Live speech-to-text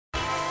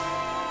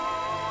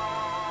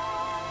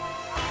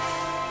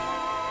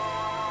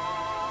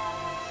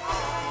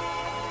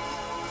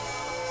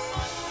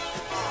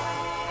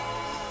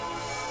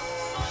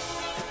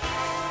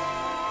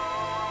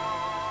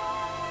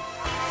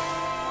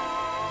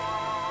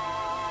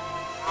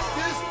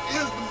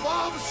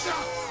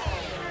Barbershop.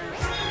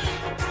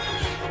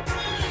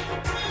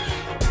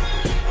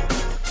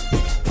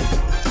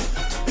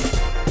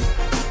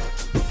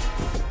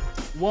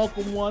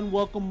 Welcome one,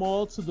 welcome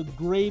all to the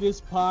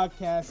greatest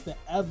podcast to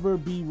ever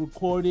be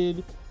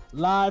recorded,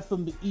 live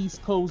from the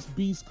East Coast,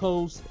 Beast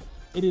Coast.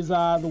 It is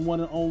I, the one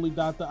and only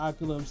Dr.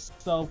 Ocula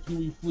himself,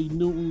 Huey Flea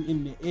Newton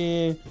in the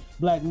air,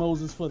 Black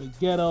Moses for the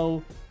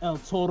ghetto, El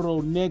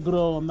Toro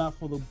Negro, I'm not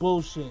for the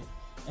bullshit.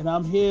 And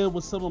I'm here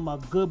with some of my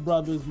good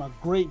brothers, my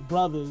great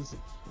brothers,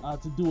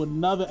 to do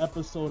another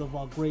episode of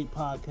our great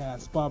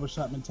podcast,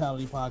 Barbershop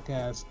Mentality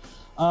Podcast.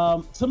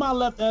 To my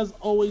left, as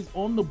always,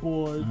 on the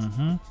board,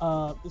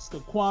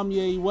 Mr.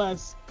 Kwame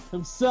West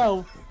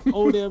himself,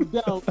 Odem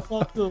Dell.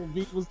 Talk to him,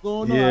 B. What's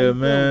going on? Yeah,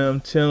 man,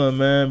 I'm chilling,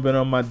 man. Been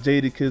on my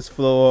Jadakiss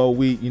flow all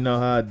week. You know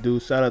how I do.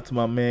 Shout out to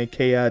my man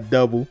K.I.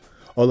 Double.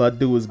 All I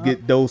do is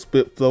get those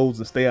spit flows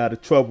and stay out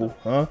of trouble,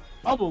 huh?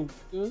 Trouble,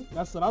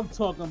 that's what I'm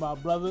talking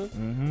about, brother.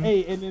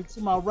 Hey, and then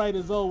to my right,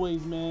 as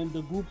always, man,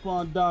 the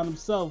Groupon Don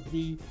himself,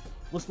 B.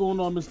 What's going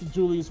on, Mr.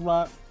 Julius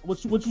Rock?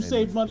 What you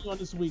saved money on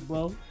this week,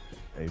 bro?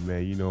 Hey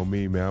man, you know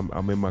me, man.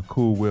 I'm in my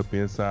Cool Whip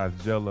inside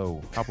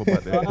Jello. Hop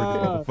about that pretty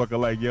motherfucker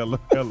like yellow.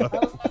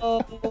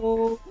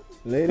 Hello.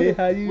 Lady,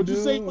 how you What you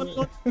doing? save money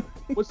on?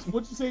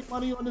 What you save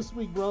money on this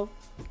week, bro?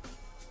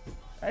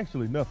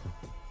 Actually, nothing.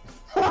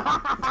 You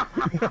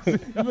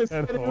been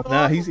spending it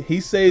Nah, all? he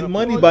saved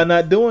money by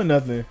not doing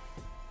nothing.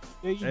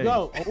 There you Hey.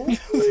 go.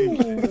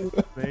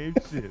 Same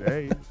shit.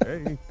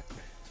 Hey.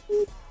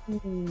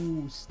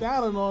 Ooh,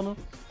 styling on them.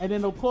 And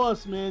then, of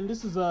course, man,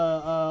 this is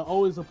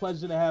always a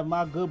pleasure to have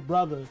my good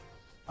brother,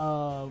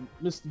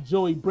 Mr.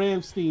 Joey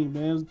Bramstein,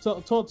 man.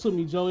 Talk to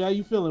me, Joey. How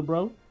you feeling,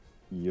 bro?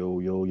 Yo,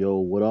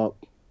 what up?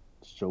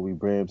 It's Joey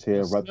Brams here,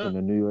 Yes, sir.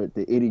 repping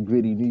the itty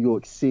gritty New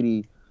York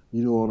City.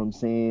 You know what I'm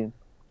saying?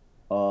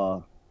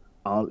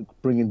 I'm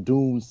bringing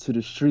dooms to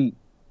the street.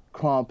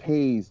 Crime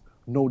pays,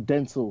 no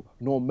dental,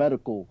 no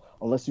medical,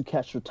 unless you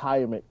catch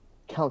retirement,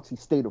 county,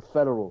 state, or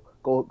federal.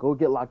 Go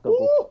get locked up.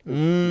 You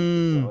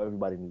know,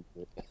 everybody needs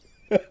it.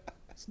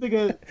 This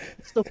nigga,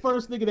 it's the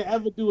first nigga to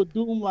ever do a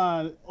Doom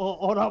line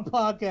on our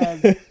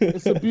podcast.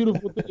 It's a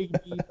beautiful thing.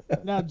 B.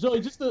 Now,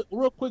 Joey, just a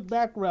real quick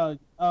background.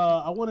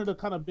 I wanted to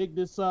kind of big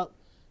this up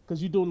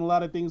because you're doing a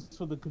lot of things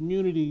for the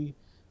community.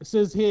 It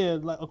says here,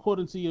 like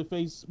according to your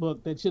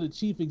Facebook, that you're the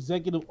chief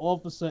executive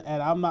officer at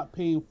I'm Not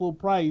Paying Full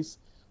Price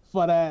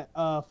for that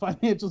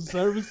financial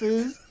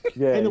services.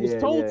 Yeah, And it was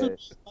told yeah. to me,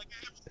 like,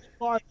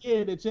 part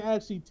here that you're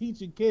actually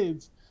teaching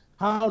kids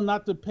how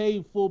not to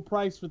pay full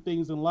price for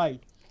things in life.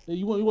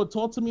 You want to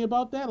talk to me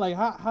about that? Like,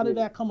 how did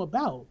that come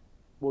about?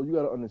 Well, you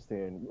got to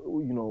understand,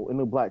 you know, in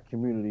the black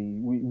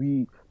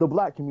community, the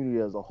black community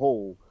as a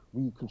whole,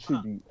 we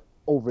contribute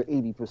over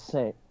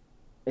 80%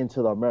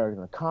 into the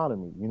American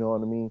economy. You know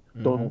what I mean?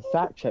 Don't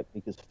fact check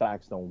me because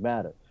facts don't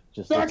matter.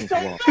 Just Facts listen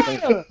to what I'm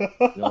saying.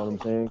 You know what I'm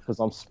saying? Because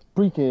I'm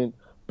speaking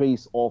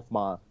based off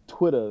my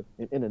Twitter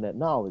and internet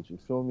knowledge. You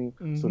feel me?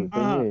 So the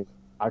thing is,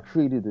 I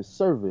created this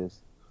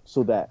service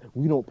so that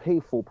we don't pay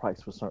full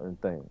price for certain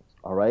things.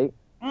 All right?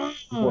 You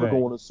want to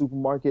go in the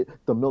supermarket?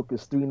 The milk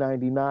is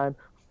 $3.99.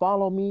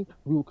 Follow me.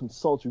 We will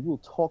consult you. We will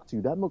talk to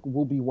you. That milk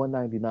will be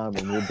 $1.99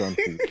 when we're done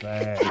for you.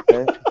 Fact.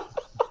 Okay?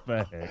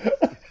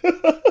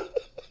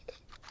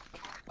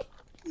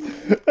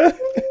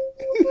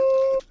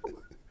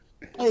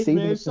 Hey, Saving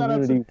man, the shout out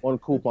to community one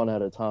coupon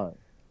at a time.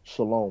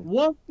 Shalom.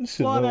 one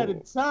spot at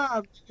a Shalom.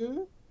 time,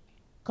 nigga.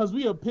 Cause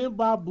we are pimp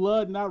by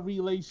blood, not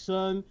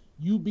relation.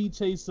 You be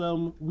chase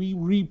them, we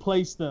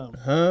replace them.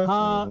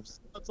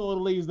 That's all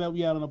the ladies that we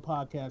had on the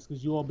podcast,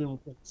 because you all been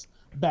replaced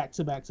back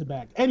to back to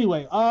back.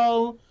 Anyway,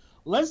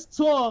 let's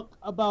talk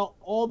about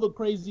all the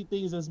crazy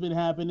things that's been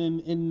happening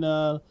in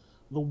the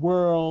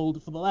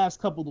world for the last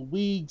couple of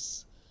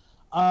weeks.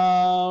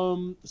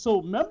 So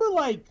remember,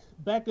 like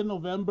back in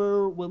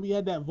November when we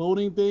had that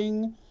voting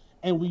thing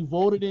and we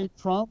voted in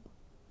Trump?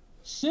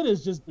 Shit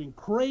has just been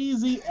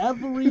crazy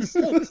ever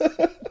since.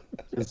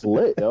 It's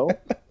lit, yo.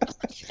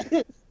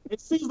 It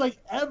seems like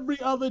every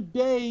other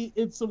day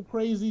it's some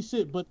crazy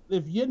shit. But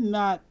if you're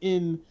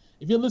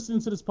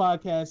listening to this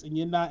podcast and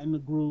you're not in the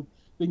group,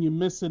 then you're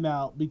missing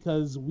out,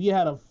 because we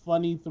had a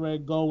funny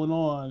thread going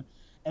on,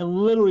 and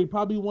literally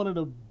probably one of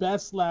the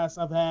best laughs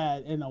I've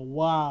had in a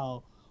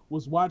while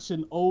was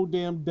watching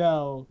Odem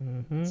Dell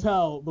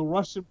tell the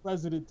Russian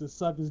president to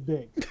suck his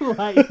dick.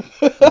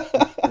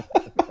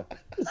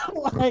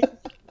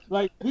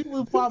 like we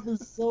were popping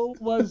so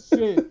much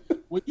shit.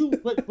 But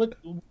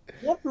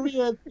North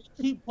Korea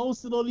keep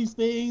posting all these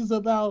things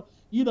about,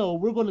 you know,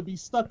 we're going to be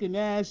stuck in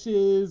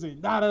ashes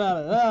and da da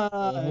da da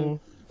da. And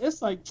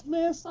it's like,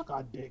 man, suck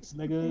our dicks,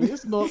 nigga.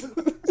 It's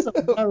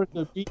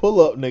America. Pull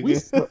up,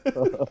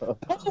 nigga.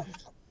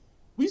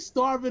 We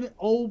starving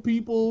old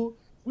people.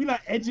 We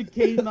not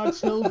educating our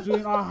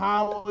children. Our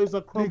highways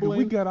are Nigga, crumbling.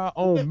 we got our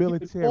own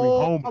military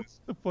Oh, homeless.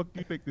 What the fuck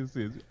you think this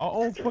is? Our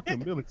own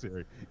fucking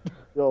military.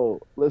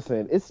 Yo,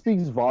 listen, it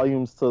speaks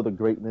volumes to the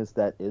greatness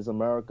that is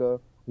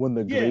America when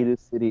the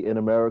greatest city in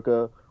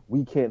America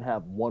we can't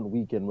have one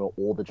weekend where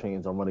all the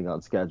trains are running on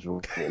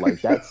schedule.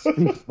 Like that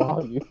speaks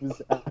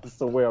volumes as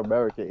to where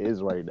America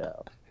is right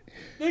now.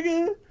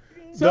 Nigga,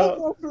 tell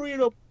North Korea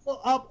to pull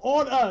up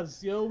on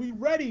us, yo. We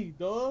ready,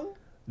 dog.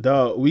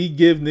 Dog, we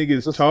give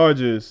niggas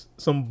chargers,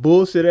 some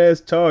bullshit ass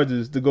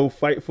chargers to go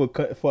fight for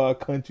our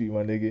country,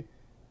 my nigga.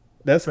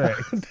 That's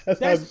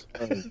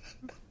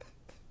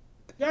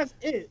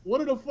it.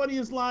 One of the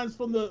funniest lines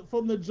from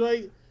the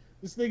joint.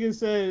 This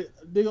nigga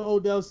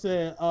Odell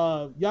said,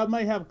 y'all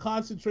might have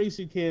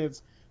concentration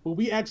camps, but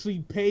we actually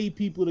pay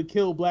people to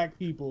kill black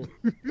people.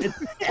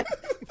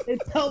 and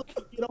tell them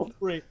to get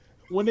over it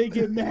when they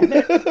get mad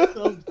at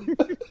themselves.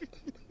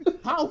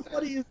 How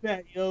funny is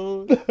that,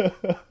 yo?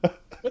 But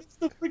it's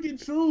the freaking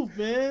truth,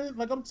 man.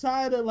 Like I'm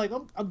tired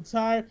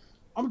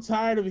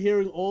of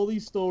hearing all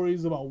these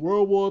stories about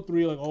World War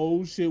III. Like,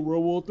 oh shit,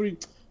 World War III.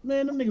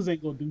 Man, them niggas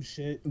ain't gonna do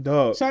shit.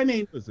 Dog. China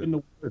ain't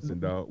listen,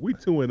 dog. We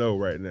 2-0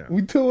 right now.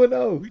 We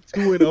 2-0. We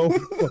 2-0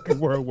 for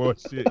fucking World War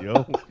shit,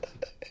 yo.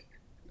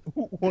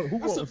 Who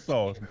wants the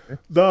sauce, man?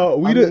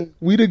 Dog,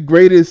 we the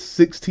greatest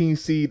 16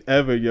 seed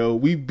ever, yo.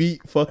 We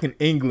beat fucking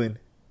England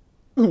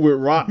with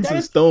rocks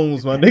and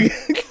stones, my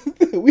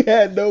nigga. We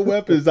had no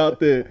weapons out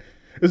there.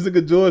 This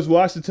nigga George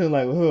Washington,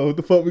 like, oh, what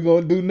the fuck we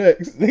gonna do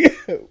next?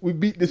 We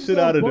beat the shit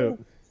out of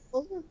them.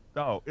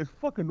 Dog, it's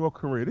fucking North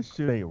Korea. This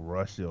shit ain't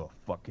Russia or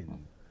fucking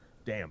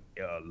damn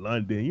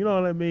London. You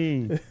know what I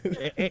mean?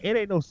 it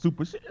ain't no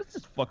super shit. It's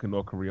just fucking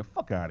North Korea.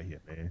 Fuck out of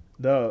here, man.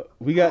 Dog,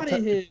 we got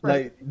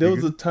there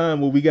was a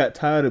time where we got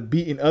tired of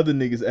beating other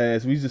niggas'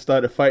 ass. We just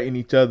started fighting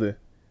each other.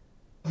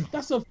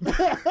 That's a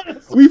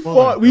we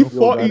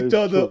fought each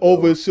other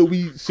over should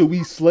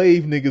we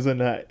slave niggas or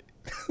not.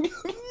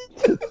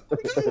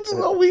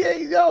 We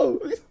ain't y'all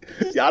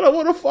don't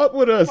want to fuck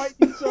with us. Fight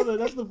each other.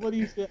 That's the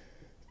funniest shit.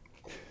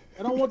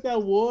 I don't want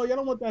that war. Y'all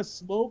don't want that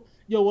smoke.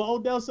 Yo, what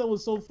Odell said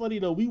was so funny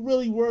though. We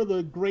really were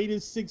the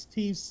greatest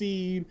 16th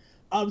seed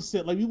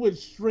upset. Like we went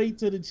straight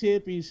to the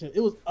championship.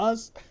 It was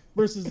us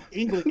versus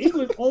England.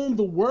 England owned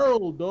the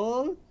world,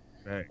 dog.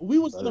 Right. We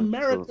was in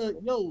America,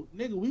 yo,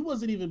 nigga. We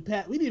wasn't even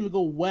we didn't even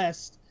go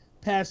west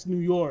past New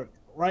York,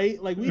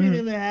 right? Like we didn't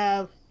even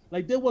have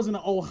there wasn't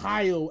an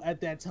Ohio at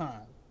that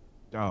time.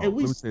 Oh, and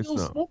we still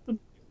smoked them.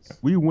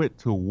 We went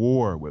to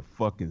war with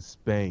fucking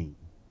Spain.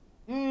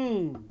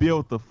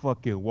 Built the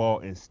fucking wall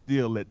and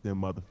still let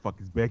them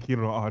motherfuckers back in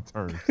on our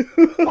terms.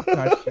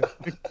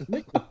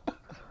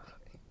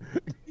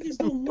 Niggas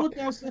don't want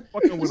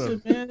that.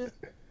 Listen, man.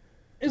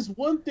 It's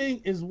one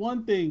thing.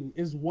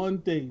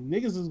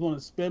 Niggas is gonna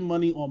spend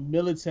money on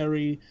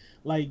military.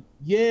 Like,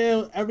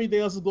 yeah,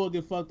 everything else is gonna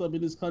get fucked up in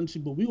this country,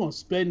 but we gonna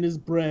spend this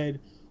bread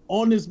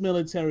on this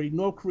military.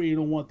 North Korea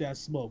don't want that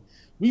smoke.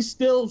 We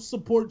still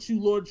support you,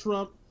 Lord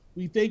Trump.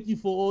 We thank you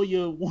for all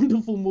your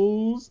wonderful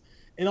moves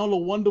and all the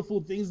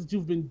wonderful things that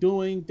you've been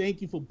doing.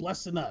 Thank you for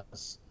blessing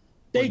us.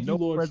 Thank you,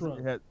 Lord Trump.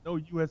 No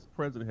U.S.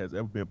 president has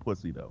ever been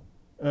pussy, though.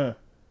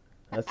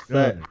 That's a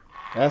fact.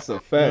 That's a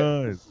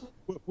fact.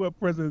 What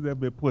president has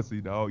been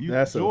pussy, dog?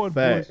 That's George a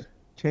fact. Bush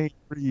can't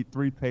read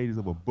 3 pages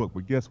of a book,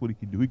 but guess what he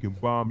can do? He can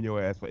bomb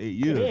your ass for 8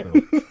 years,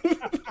 though.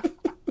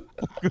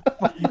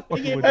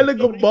 That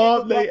nigga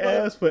bombed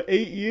their ass for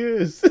 8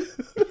 years.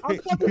 I was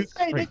about to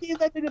say, they gave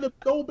that nigga the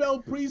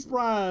Nobel Peace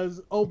Prize,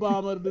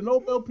 Obama, the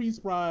Nobel Peace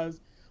Prize,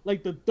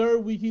 like the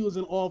 3rd week he was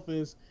in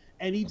office,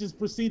 and he just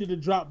proceeded to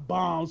drop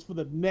bombs for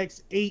the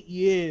next 8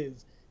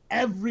 years.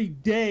 Every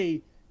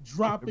day,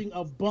 dropping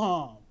a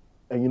bomb.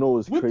 And you know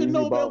what's with crazy the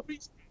Nobel about?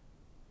 Peace.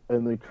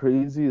 And the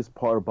craziest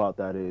part about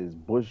that is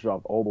Bush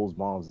dropped all those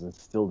bombs and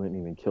still didn't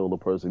even kill the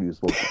person he was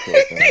supposed to kill.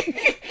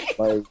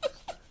 Like,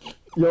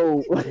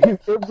 yo, like, it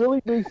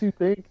really makes you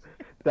think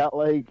that,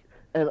 like,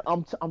 and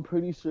I'm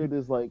pretty sure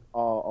there's like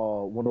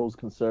one of those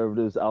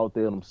conservatives out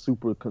there, them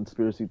super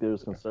conspiracy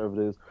theorist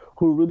conservatives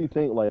who really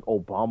think like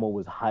Obama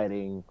was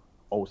hiding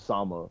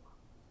Osama,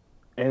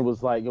 and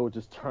was like, yo,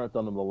 just turned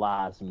on him the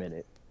last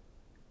minute,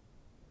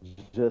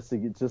 just to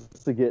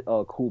get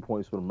cool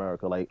points with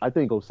America. Like, I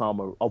think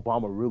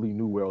Obama really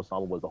knew where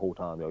Osama was the whole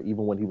time, yo,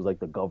 even when he was like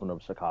the governor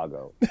of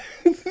Chicago.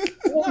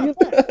 Osama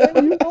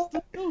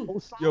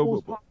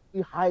was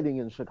probably hiding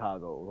in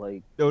Chicago.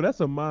 Like, yo, that's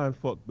a mind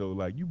fuck though.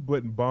 Like, you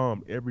button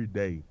bomb every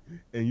day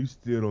and you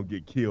still don't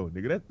get killed,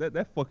 nigga.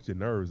 That fucks your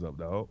nerves up,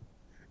 dog.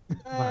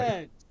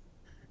 That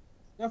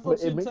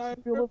fucks your time.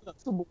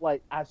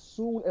 Like, as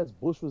soon as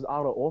Bush was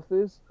out of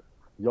office,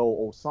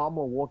 yo,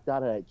 Osama walked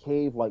out of that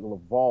cave like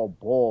LeVar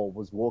Ball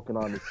was walking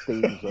on the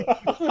stage,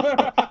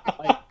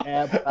 like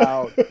abs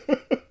out.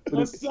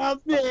 What's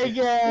up,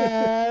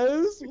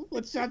 niggas?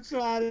 What y'all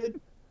trying to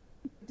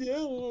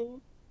do?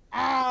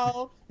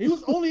 Ow! He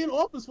was only in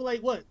office for like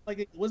what?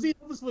 Like, was he in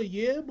office for a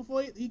year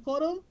before he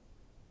caught him?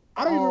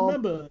 I don't even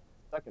remember.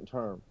 Second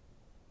term.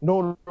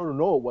 No,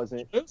 it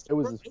wasn't. It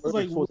was his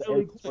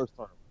first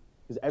term.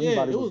 Because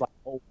everybody was like,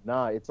 "Oh,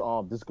 nah, it's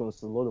this is gonna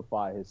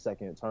solidify his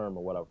second term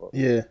or whatever."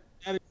 Yeah.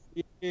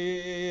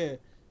 Yeah.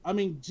 I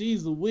mean,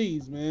 geez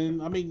Louise, man.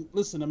 I mean,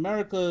 listen,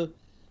 America,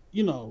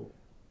 you know,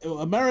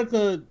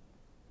 America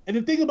And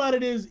the thing about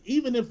it is,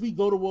 even if we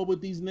go to war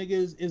with these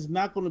niggas, it's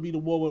not going to be the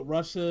war with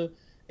Russia.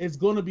 It's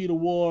going to be the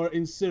war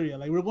in Syria.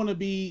 Like it's going to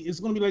be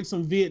like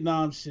some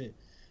Vietnam shit.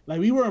 Like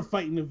we weren't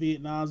fighting the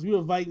Vietnams, we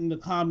were fighting the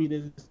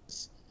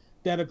communists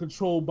that are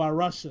controlled by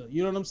Russia.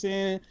 You know what I'm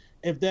saying?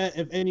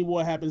 If any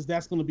war happens,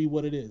 that's going to be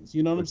what it is.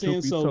 You know what I'm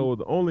saying? So told,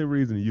 the only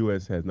reason the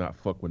U.S. has not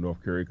fucked with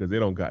North Korea because they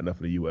don't got enough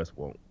of the U.S.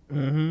 won't.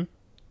 Mm-hmm.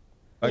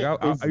 Like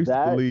I used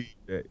to believe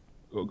that.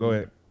 Go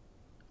ahead.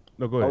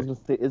 No, go ahead. I was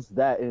gonna say it's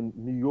that in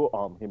New York.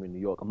 Him in New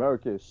York,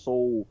 America is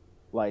so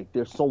like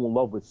they're so in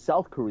love with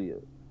South Korea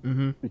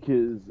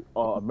because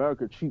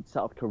America treats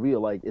South Korea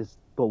like it's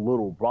the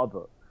little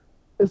brother.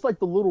 It's like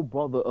the little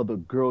brother of the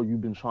girl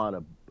you've been trying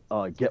to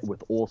get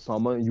with all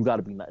summer, and you got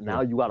to be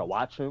now. You got to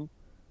watch him,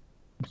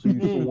 so you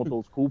still want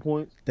those cool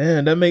points.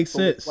 Damn, that makes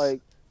sense.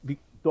 Like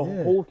the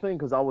whole thing,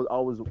 because I was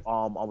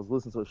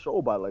listening to a show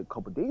about like a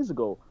couple days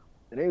ago,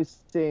 and they were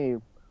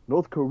saying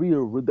North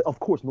Korea. Of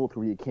course, North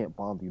Korea can't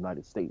bomb the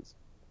United States,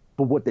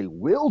 but what they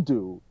will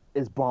do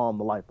is bomb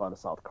the life out of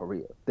South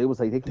Korea. They was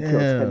like they can kill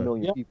 10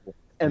 million people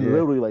in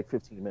literally like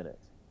 15 minutes,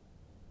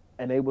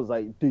 and they was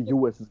like the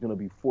U.S. is gonna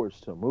be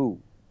forced to move.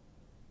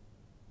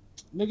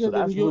 Nigga, so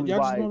that's really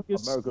why America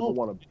smoked, don't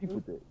want to beef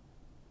with it.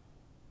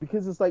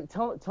 Because it's like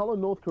telling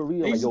North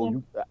Korea, like, yo,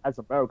 you, as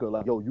America,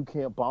 like, yo, you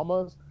can't bomb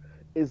us.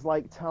 It's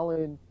like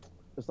telling,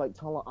 I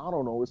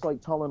don't know. It's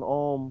like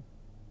telling,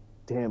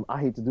 damn, I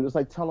hate to do this. It's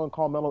like telling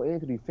Carmelo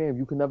Anthony, fam,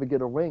 you can never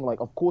get a ring. Like,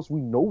 of course we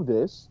know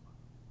this.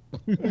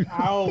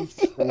 Ouch.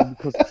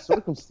 Because of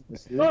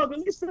circumstances. Bro, at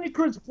least say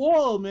Chris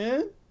Paul,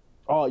 man.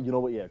 Oh, you know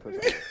what? Yeah, Chris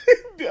Paul.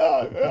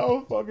 God, that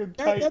was fucking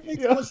tight. That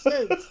makes more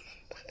sense.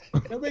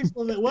 That makes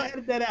more sense. We'll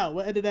edit that out.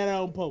 We'll edit that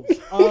out in post.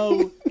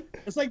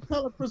 It's like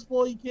telling Chris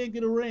Paul he can't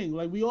get a ring.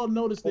 Like, we all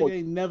know this nigga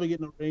ain't never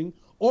getting a ring.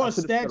 Or a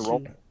statue.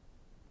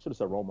 Should have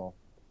said Romo.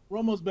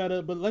 Romo's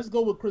better, but let's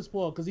go with Chris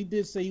Paul, because he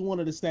did say he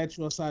wanted a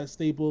statue outside of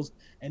Staples,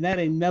 and that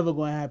ain't never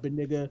going to happen,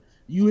 nigga.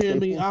 You hear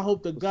me? I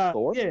hope to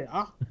God.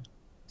 Yeah,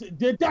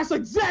 that's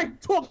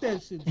exact. Talk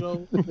that shit,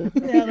 Joe. You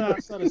ain't having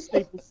outside of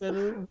Staples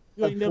Center.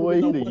 You ain't never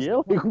been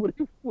no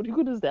what are you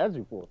going to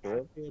statue for,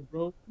 man? Yeah,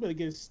 bro. You better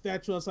get a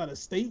statue outside of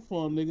State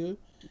Farm, nigga.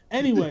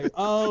 Anyway,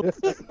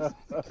 let's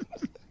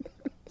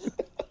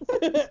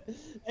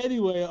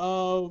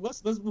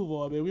move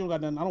on, man. We don't got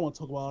nothing. I don't want to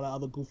talk about all that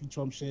other goofy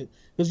Trump shit,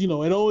 because, you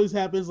know, it always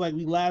happens. Like,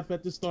 we laugh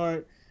at the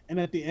start,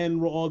 and at the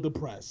end, we're all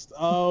depressed.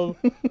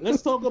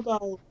 Let's talk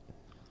about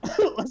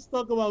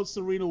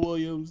Serena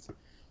Williams.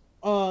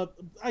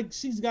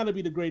 She's got to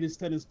be the greatest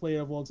tennis player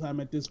of all time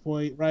at this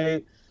point,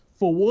 right?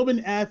 For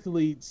women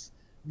athletes,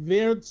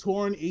 their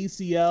torn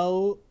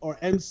ACL or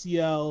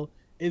MCL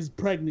is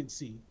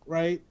pregnancy,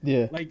 right?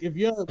 Yeah. Like, if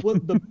you're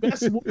the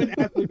best woman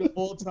athlete of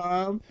all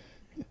time,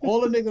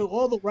 all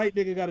the right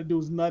nigga got to do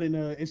is nut in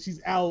her, and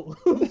she's out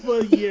for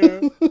a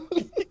year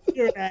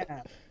and a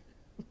half.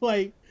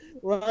 Like,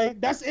 right?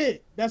 That's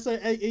it. That's her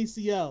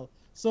ACL.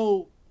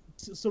 So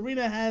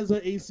Serena has her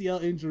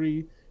ACL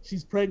injury.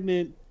 She's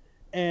pregnant.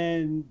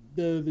 And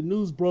the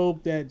news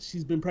broke that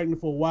she's been pregnant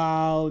for a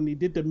while, and they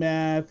did the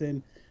math,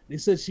 and they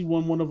said she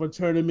won one of her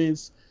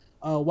tournaments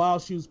while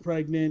she was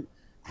pregnant.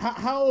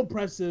 How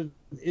impressive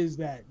is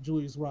that,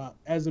 Julius Rock,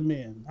 as a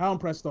man? How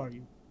impressed are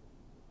you?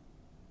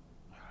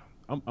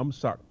 I'm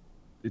shocked.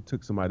 It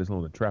took somebody this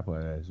long to trap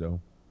her ass, yo.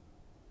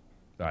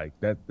 Like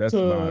that's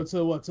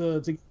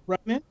to get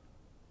pregnant?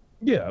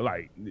 Yeah,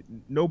 like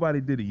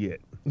nobody did it yet.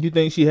 You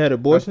think she had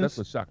abortions? That's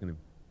what's shocking him.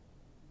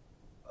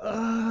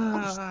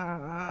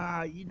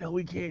 You know,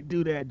 we can't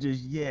do that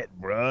just yet,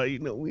 bro. You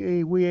know, we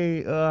ain't,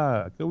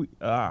 can we,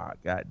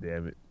 god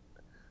damn it.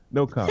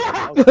 No comment.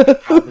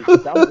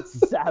 That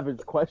was a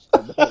savage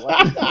question.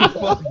 Like,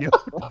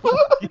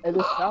 and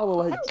it sounded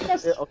like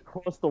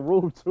across the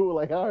room, too.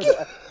 Like, I heard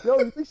that. Yo,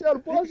 you think she had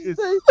abortion?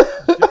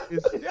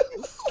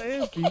 It's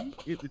plan B.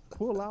 It's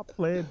pull out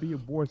plan B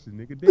abortion,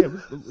 nigga.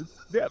 Damn, it's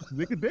steps,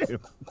 nigga. Damn.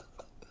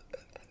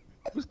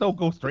 Just don't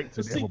go straight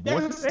to them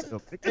abortion.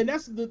 And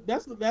that'd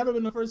have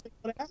been the first thing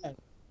I would have asked.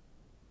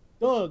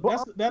 Dog,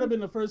 that'd have been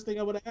the first thing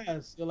I would have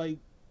asked. You're like,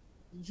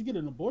 did you get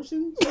an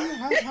abortion?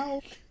 How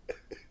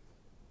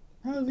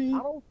is he? I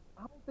don't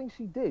think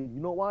she did. You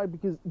know why?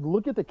 Because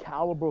look at the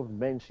caliber of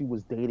men she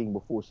was dating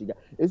before she got.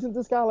 Isn't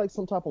this guy like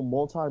some type of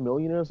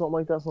multi-millionaire or something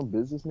like that? Some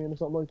businessman or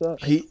something like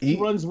that? He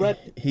runs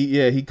Reddit.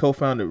 He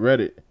co-founded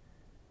Reddit.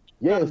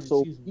 Yeah,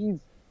 so he's.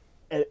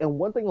 And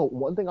one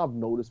thing I've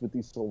noticed with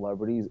these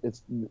celebrities,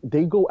 it's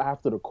they go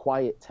after the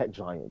quiet tech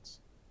giants.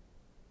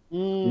 You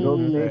know what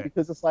I'm saying?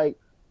 Because it's like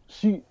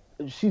she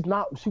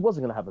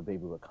wasn't gonna have a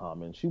baby with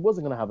Common. She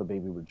wasn't gonna have a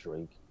baby with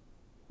Drake.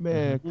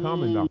 Man,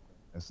 Common knocked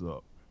her ass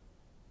up.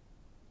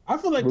 I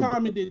feel like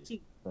Common did too.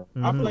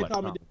 I feel like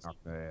Common did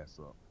knocked her ass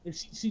up. And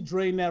she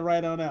drained that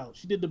right on out.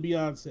 She did the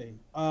Beyonce.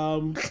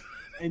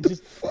 And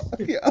just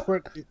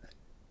twerked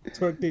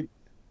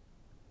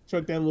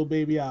that little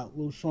baby out,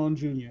 little Sean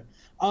Jr.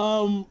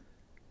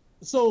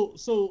 So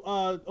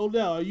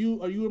Odell, are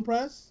you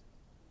impressed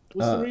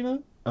with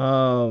Serena?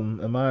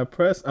 Am I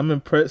impressed? I'm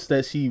impressed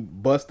that she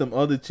bust them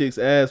other chicks'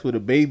 ass with a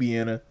baby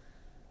in her.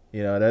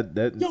 You know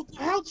that. Yo,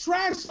 how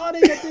trash are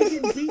they that they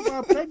getting beat by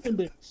a pregnant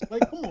bitch?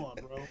 Like, come on,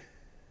 bro.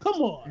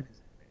 Come on.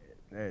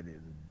 That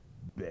is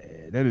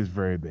bad. That is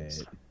very bad.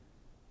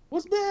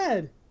 What's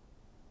bad?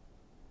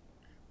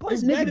 But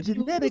It's nigga, bad if you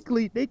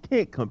genetically, they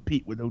can't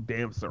compete with no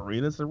damn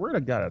Serena. Serena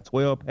got a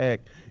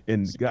 12-pack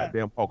and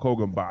goddamn Hulk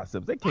Hogan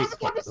biceps. They I can't was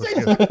about to fuck say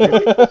with no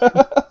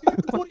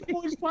damn-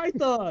 24 inch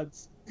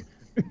pythons.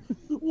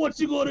 What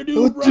you gonna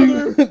do, What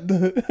brother?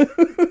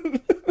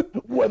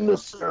 When the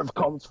serve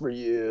comes for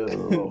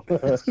you.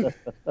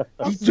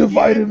 Eat your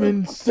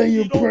vitamins, say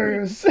your You don't-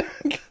 prayers.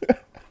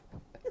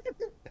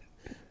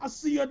 I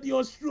see you at the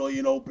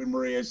Australian Open,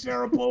 Maria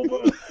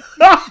Sharapova.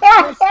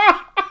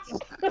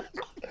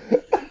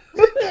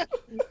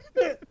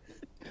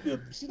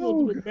 She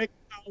gonna do the mega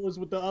powers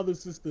with the other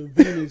sister,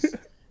 Venus.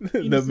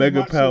 The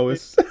mega Macho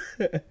powers.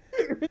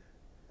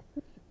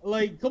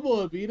 Like, come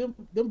on, B. Them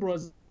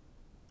bros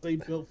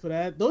ain't built for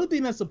that. The only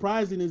thing that's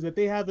surprising is that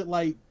they haven't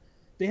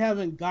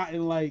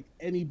gotten like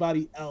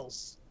anybody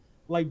else,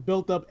 like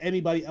built up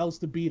anybody else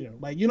to beat her.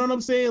 Like, you know what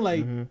I'm saying?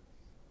 Like,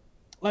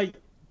 like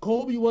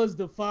Kobe was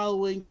the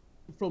following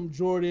from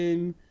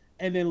Jordan,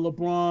 and then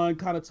LeBron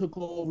kind of took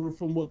over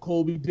from what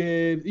Kobe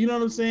did. You know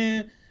what I'm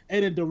saying?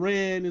 And then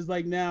Durant is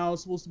like now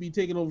supposed to be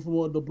taking over from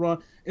what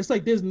LeBron. It's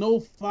like there's no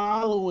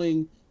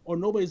following or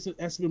nobody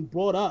that's been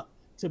brought up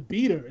to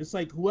beat her. It's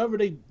like whoever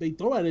they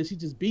throw at her, she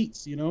just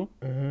beats, you know?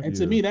 And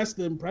to me, that's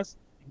the impressive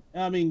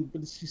thing. I mean,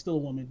 but she's still a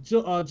woman.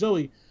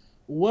 Joey,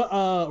 what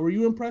were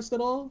you impressed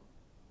at all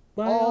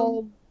by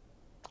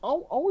I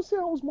would say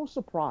I was more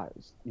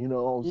surprised. You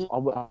know,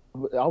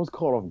 I was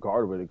caught off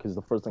guard with it because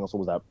the first thing I saw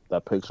was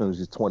that picture. It was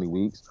just 20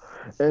 weeks.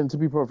 And to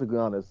be perfectly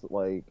honest,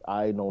 like,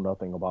 I know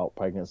nothing about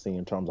pregnancy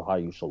in terms of how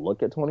you should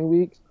look at 20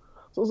 weeks.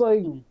 So it's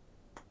like,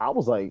 I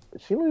was like,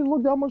 she didn't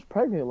look that much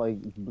pregnant. Like,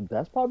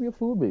 that's probably a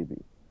food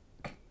baby.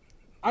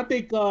 I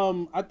think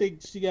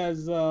she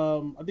has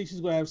I think she's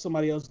gonna have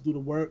somebody else do the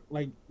work,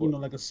 like, you know,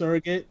 like a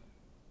surrogate.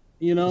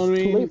 You know what I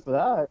mean? Too late for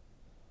that.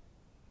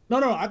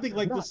 No, I think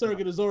like the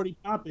surrogate is already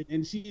popping,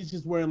 and she's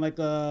just wearing like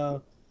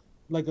a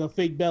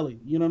fake belly.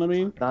 You know what I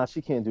mean? Nah,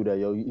 she can't do that,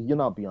 yo. You're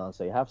not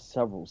Beyonce. Have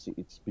several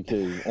seats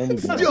because only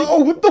Beyonce. Yo,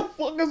 what the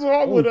fuck is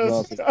wrong with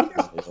us?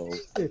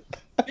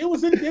 It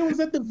was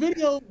at the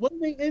video.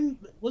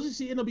 Wasn't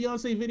she in a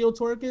Beyonce video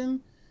twerking?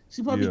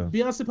 She probably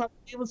Beyonce probably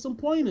gave us some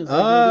pointers.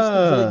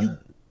 Like,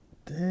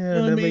 damn, you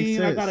know what that I makes mean?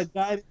 sense.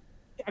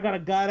 I got a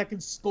guy that can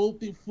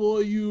sculpt it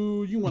for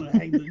you. You want to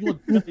hang low.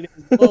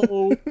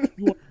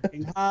 You want to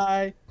hang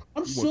high.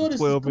 I'm You sure want the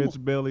this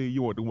 12-inch belly.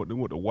 You want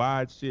the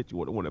wide shit. You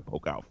want the one that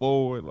poke out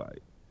forward.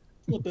 Like,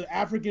 you want the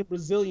African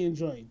Brazilian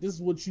joint. This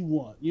is what you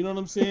want. You know what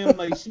I'm saying?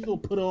 Like, she gonna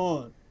put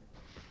on.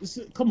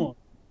 Come on.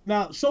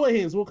 Now, show of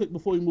hands real quick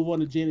before we move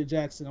on to Janet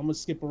Jackson. I'm gonna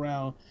skip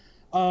around.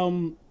 How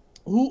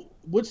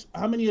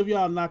many of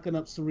y'all knocking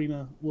up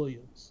Serena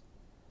Williams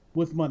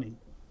with money?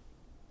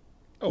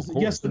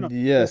 Yes or no?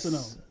 Yes. Yes or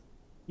no?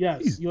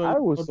 Yes. I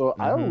always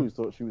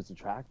thought she was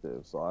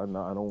attractive, so I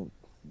don't.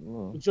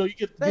 Joe, you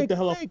get the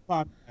hell off the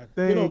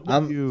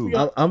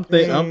podcast.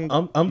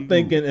 I'm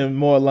thinking in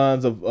more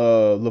lines of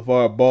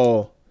LeVar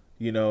Ball.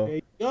 You know. There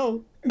you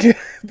go.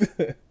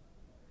 There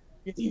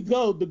you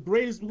go. The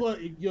greatest.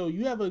 Yo,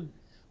 you have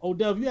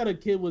Odell. If you had a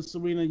kid with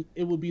Serena,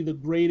 it would be the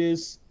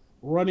greatest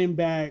running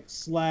back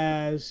 /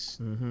 I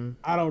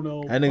don't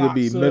know. That nigga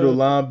be middle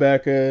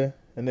linebacker.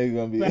 That nigga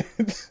gonna be.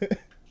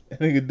 That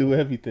nigga do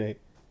everything.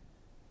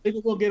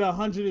 Nigga gonna get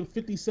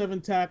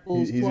 157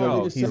 tackles. He's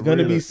Serena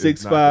gonna be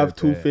 6'5",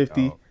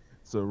 250.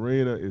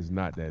 Serena is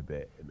not that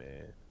bad,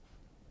 man.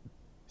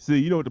 See,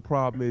 you know what the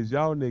problem is?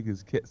 Y'all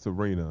niggas kept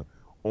Serena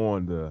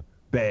on the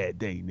bad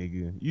day,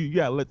 nigga. You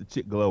gotta let the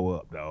chick glow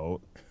up,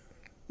 dog.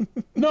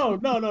 No.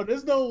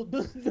 There's no.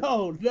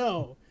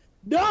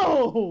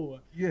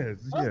 Yes.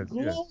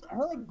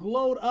 Her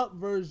glowed up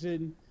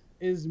version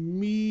is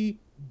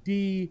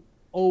mediocre.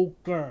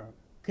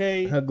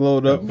 Okay. Her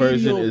glowed up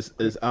version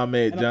is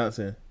Ahmed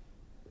Johnson.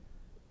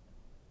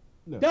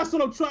 No. That's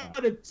what I'm trying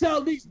to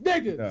tell these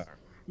niggas.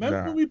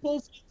 Remember when we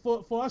posted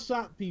for our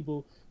shop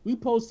people? We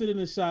posted in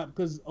the shop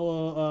because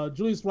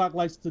Julius Rock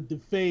likes to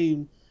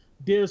defame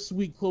dear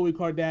sweet Khloe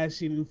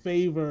Kardashian in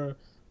favor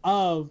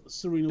of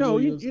Serena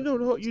Williams. You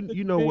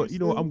know what?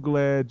 I'm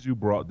glad you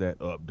brought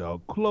that up,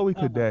 dog. Khloe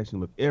Kardashian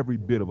looked every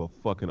bit of a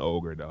fucking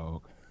ogre,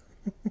 dog.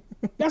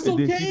 That's and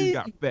okay. Then she just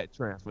got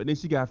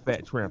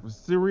fat transfer.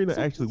 Serena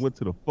actually went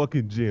to the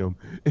fucking gym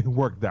and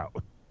worked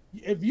out.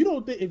 If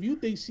you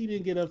think she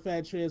didn't get a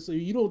fat transfer,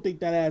 you don't think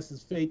that ass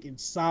is fake and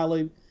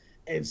solid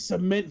and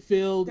cement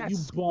filled. That's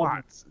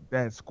squats.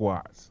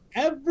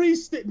 Every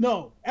surgery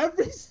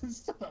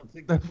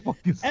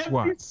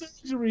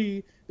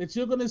that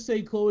you're gonna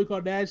say Khloe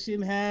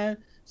Kardashian had,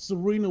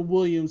 Serena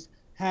Williams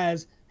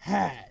has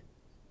had.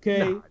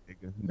 Okay.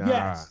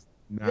 Yes.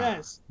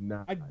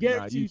 I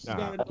guarantee you,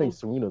 I think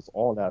Serena's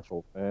all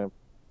natural, man.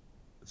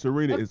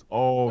 Serena is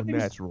all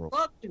natural.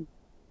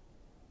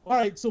 All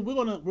right, so we're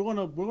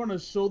gonna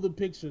show the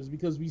pictures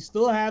because we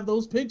still have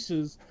those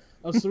pictures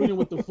of Serena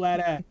with the flat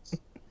ass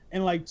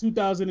in like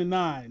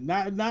 2009,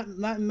 not in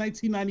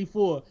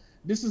 1994.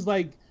 This is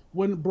like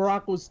when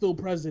Barack was still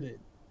president.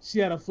 She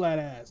had a flat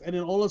ass, and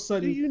then all of a Do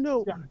sudden, you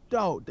know,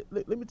 dog?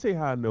 Let me tell you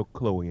how I know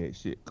Chloe ain't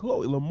shit.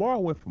 Chloe Lamar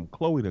went from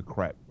Chloe to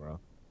crack, bro.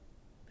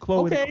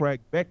 Chloe Okay. to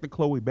crack, back to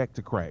Chloe, back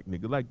to crack,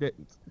 nigga. Like that.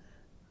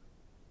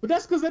 but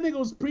that's because that nigga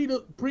was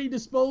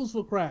predisposed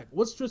for crack.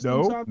 What's Tristan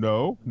No, Thompson?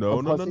 no, no,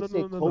 And no, plus no, they no,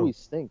 say no, no, Chloe no.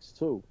 stinks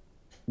too.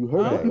 You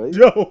heard Huh? that, right?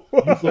 Yo. You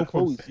Go said from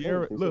Chloe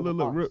Sierra. stinks.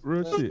 Look,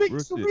 real So shit, big real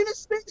shit. Serena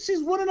stinks.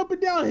 She's running up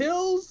and down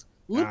hills,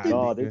 lifting.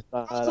 Nah, No,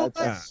 nigga.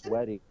 that's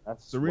sweaty.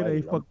 That's Serena sweaty.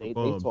 ain't fucking They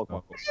bums, talk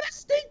dog. about That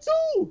stink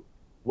too.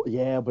 Well,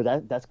 yeah,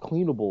 but that's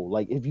cleanable.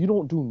 Like if you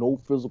don't do no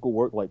physical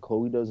work like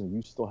Chloe does, and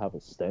you still have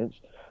a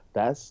stench,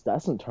 that's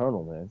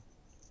internal, man.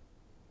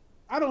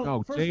 I don't.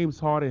 No, first, James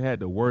Harden had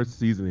the worst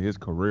season of his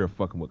career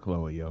fucking with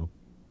Chloe, yo.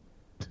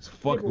 Just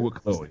fucking with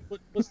Chloe.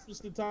 What's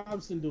Tristan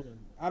Thompson doing?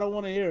 I don't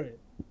want to hear it.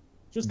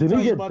 Tristan Did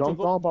he Thompson get about to dunked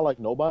go- on by like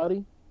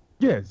nobody?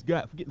 Yes,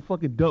 getting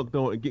fucking dunked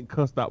on and getting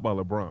cussed out by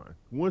LeBron.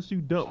 Once you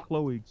dunk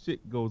Chloe,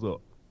 shit goes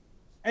up.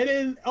 And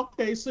then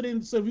okay, so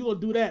if we're gonna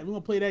do that, we're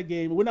gonna play that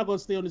game. We're not gonna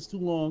stay on this too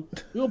long.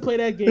 We're gonna play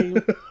that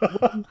game.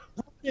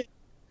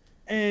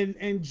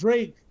 and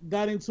Drake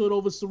got into it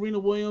over Serena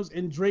Williams,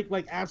 and Drake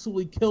like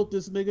absolutely killed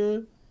this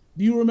nigga.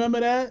 Do you remember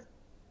that?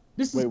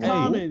 This is Wait,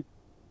 Common.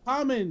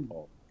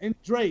 Oh. And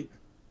Drake.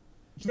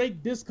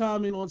 Drake dissed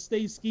Common on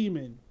Stay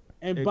Scheming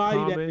and And body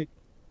that Common, nigga.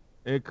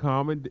 and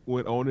Common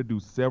went on to do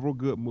several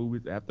good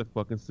movies after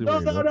fucking No,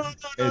 Serena. no, no, no,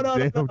 And no,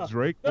 then no, no.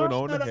 Drake No, went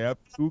on no, to no, have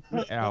two no,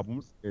 good no.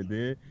 albums, and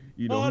then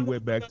he No,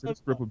 went back to no, the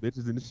stripper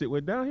bitches, and the shit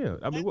went downhill.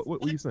 I mean, what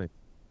were you saying?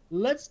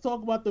 Let's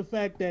talk about the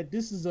fact that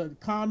this is a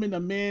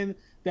man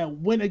that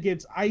went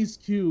against Ice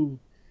Cube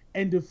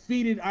and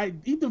defeated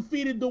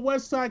the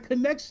West Side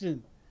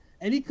Connection,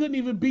 and he couldn't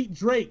even beat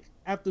Drake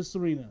after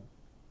Serena.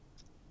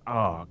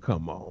 Oh,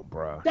 come on,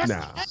 bro.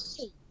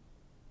 That's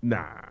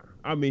Nah.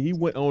 I mean, he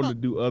went on to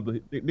do other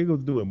niggas was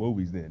doing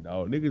movies then,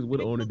 dog. Niggas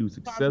went on to do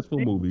successful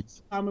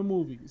movies. Common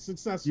movie,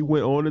 successful. You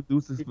went on to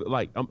do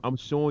like I'm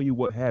showing you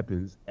what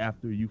happens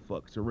after you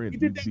fuck Serena. He You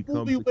did that become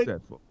movie with-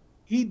 successful.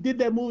 He did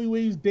that movie where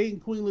he was dating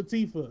Queen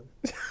Latifah.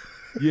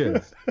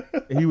 Yes.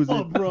 And he was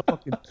Oh, in bro.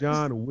 fucking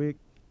John Wick.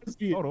 Let's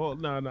see it.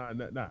 Hold on,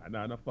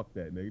 nah, fuck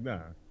that,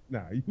 nigga.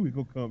 Nah, you ain't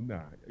gonna come,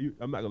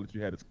 I'm not gonna let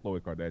you have this Khloe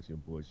Kardashian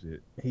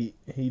bullshit. He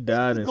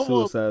died in Come on.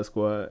 Suicide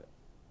Squad.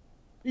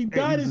 He Hey,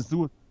 died. he was a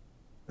suicide.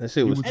 That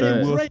shit He was was And then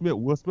trash. Will Drake- Smith.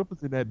 Will Smith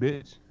was in that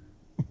bitch.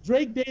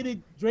 Drake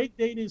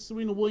dated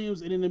Serena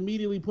Williams and then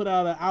immediately put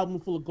out an album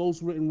full of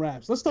ghost-written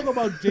raps. Let's talk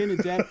about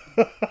Janet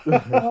Jackson.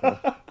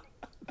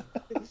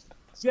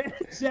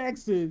 Janet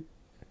Jackson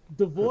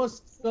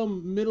divorced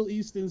some Middle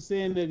Eastern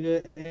sand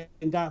nigga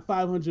and got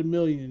 $500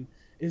 million.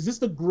 Is this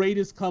the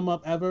greatest come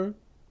up ever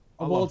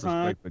I of all lost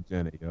time? respect for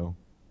Janet, yo.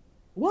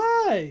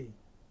 Why?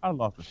 I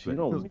lost She respect.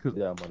 don't need 'cause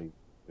that money.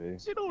 Man.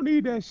 she don't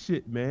need that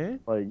shit, man.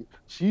 Like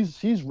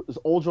she's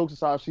all jokes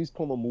aside, she's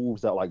pulling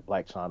moves that like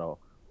Black China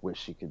wish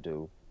she could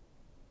do.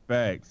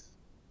 Facts.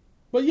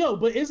 But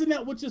isn't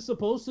that what you're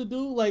supposed to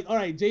do? Like, all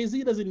right,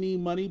 Jay-Z doesn't need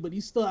money, but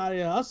he's still out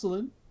here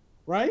hustling,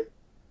 right?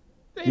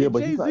 Yeah,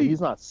 but Jay-Z. he's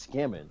not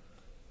scamming.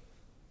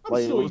 I'm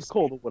Like sure let's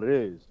call it what it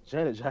is.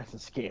 Janet Jackson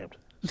scammed.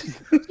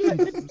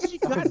 She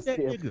got that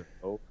nigga.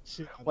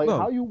 Shit. Like Look.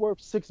 how you worth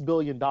 $6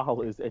 billion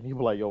and you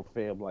were like, yo,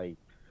 fam, like,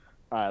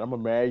 all right, I'm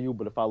gonna marry you,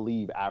 but if I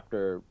leave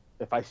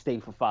if I stay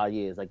for 5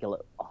 years, I get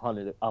like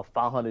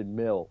 500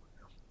 mil,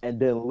 and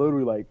then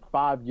literally like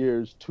 5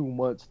 years, 2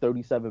 months,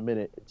 37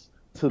 minutes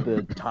to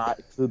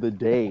the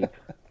day,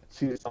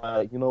 she's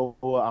like, you know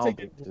what? I don't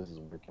think this is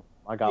working.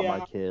 I got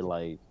my kid.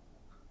 Like,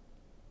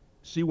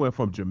 She went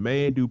from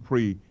Jermaine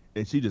Dupri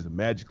and she just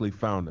magically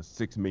found a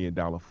 $6 million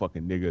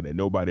fucking nigga that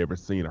nobody ever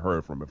seen or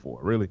heard from before.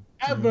 Really?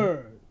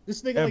 Ever.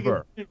 This nigga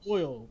Ever. like in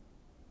oil.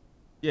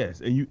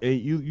 Yes. And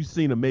you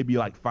seen him maybe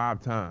like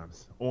 5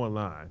 times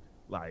online.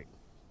 Like,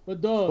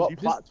 But dog, but this-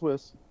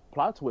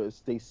 plot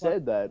twist. They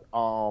said that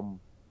and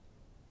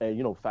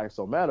you know facts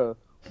don't matter,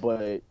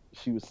 but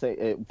she was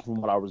saying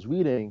from what I was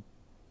reading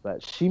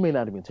that she may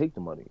not even take the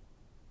money.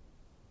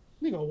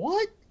 nigga,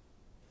 what?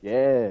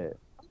 Yeah,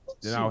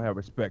 then I'll have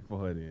respect for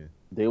her then.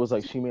 they was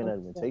like she may not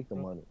even take the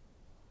money.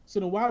 So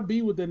then why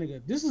be with that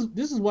nigga? This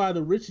is why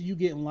the richer you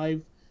get in life,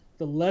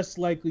 the less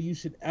likely you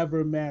should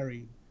ever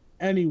marry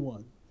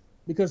anyone.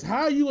 Because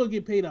how you gonna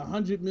get paid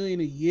 $100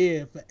 million a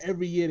year for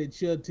every year that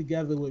you're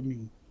together with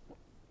me?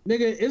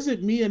 Nigga,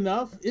 isn't me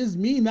enough? Is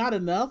me not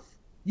enough?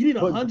 You need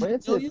But $100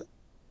 granted, million?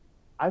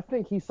 I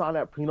think he signed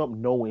that prenup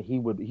knowing he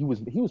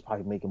was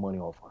probably making money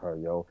off of her,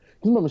 yo.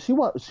 'Cause remember she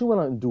went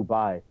out in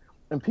Dubai,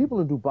 and people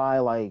in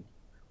Dubai like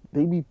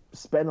they be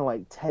spending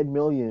like $10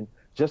 million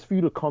just for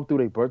you to come through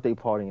their birthday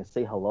party and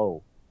say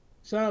hello.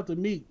 Shout out to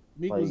Meek.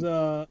 Meek Like- was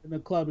in a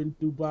club in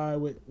Dubai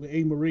with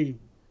A. Marie.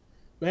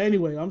 But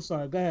anyway, I'm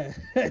sorry. Go ahead.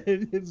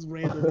 It's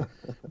random.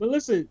 but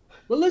listen,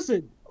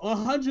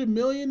 $100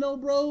 million though,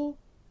 bro.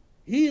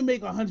 He didn't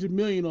make $100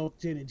 million off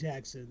Janet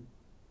Jackson.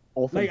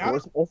 Off Like, I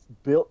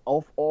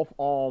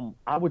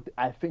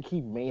think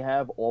he may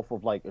have off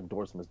of like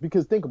endorsements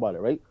because think about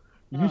it, right?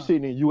 You Uh.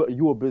 sitting there,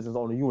 you a business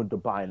owner, you in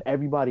Dubai, and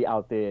everybody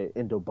out there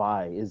in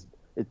Dubai is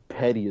it's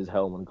petty as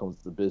hell when it comes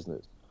to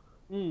business.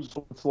 Mm.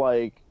 So it's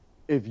like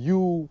if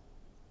you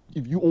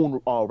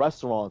own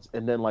restaurants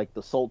and then like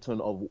the Sultan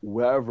of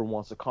wherever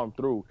wants to come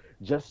through,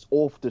 just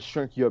off the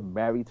strength you're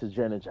married to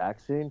Janet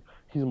Jackson,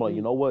 he's like,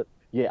 you know what?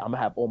 Yeah, I'm gonna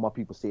have all my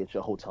people stay at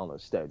your hotel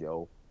instead,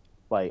 yo.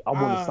 Like I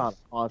want to sign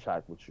a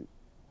contract with you.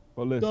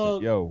 But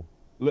listen, yo,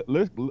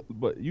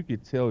 but you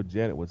could tell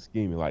Janet was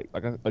scheming.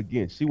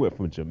 Again, she went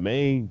from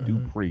Jermaine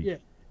Dupri. Yeah,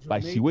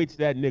 like she waited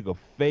that nigga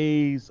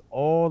phase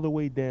all the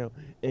way down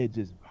and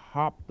just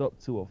hopped up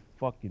to a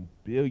fucking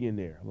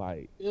billionaire.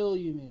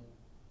 Billionaire.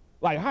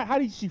 Like how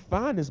did she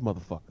find this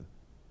motherfucker?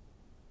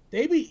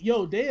 They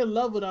in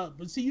love with her.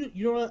 But see,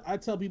 you know what? I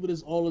tell people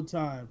this all the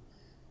time.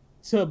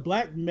 To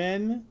black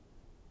men,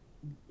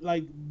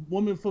 like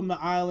women from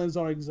the islands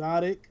are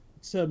exotic.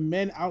 To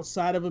men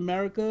outside of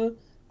America,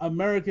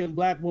 American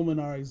black women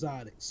are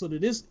exotic. So to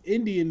this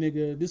Indian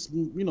nigga,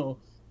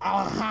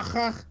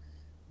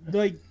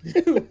 like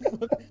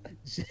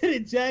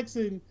Janet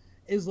Jackson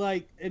is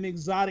like an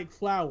exotic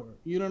flower.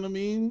 You know what I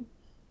mean?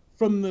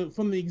 From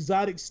the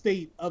exotic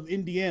state of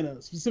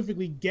Indiana,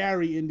 specifically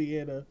Gary,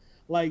 Indiana.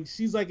 Like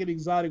she's like an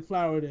exotic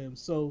flower to him.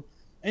 So,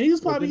 and he's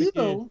probably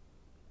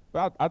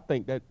But I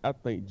think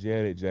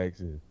Janet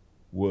Jackson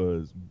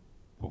was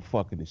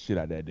fucking the shit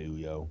out of that dude,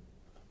 yo.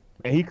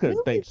 And he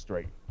couldn't think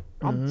straight.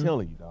 I'm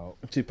telling you, dog.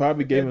 She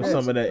probably gave him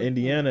some of that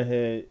Indiana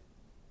head.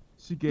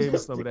 She gave him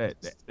some of that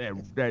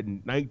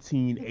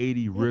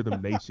 1980 Rhythm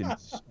Nation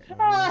shit. You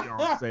know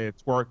what I'm saying?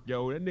 Twerk,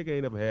 yo. That nigga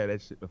ain't never had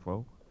that shit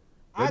before.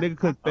 That nigga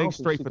couldn't think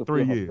straight for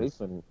 3 years.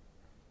 That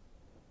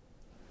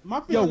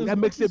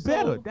makes it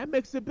better. That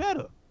makes it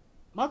better.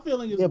 My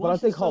feeling is but I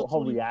think her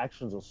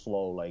reactions are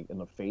slow, like in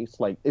the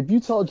face. Like if you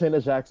tell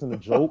Janet Jackson a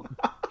joke,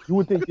 you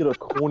would think you're the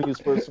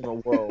corniest person in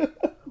the world.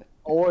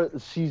 Or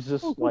she's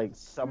just like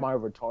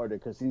semi-retarded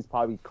because she's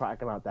probably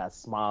cracking out that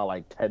smile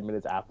like 10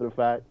 minutes after the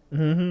fact.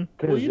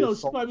 Mm-hmm. Well,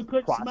 she probably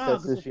couldn't smile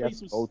because she has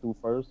to go through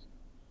first.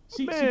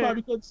 She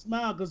probably couldn't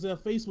smile because her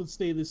face would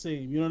stay the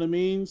same. You know what I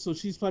mean? So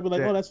she's probably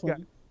like, "Oh, that's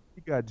funny."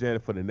 You got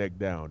Janet for the neck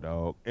down,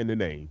 dog, and the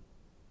name.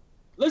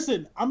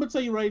 Listen, I'm gonna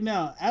tell you right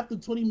now. After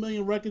 20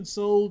 million records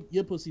sold,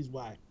 your pussy's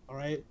whack. All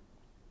right.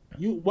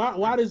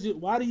 Why do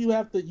you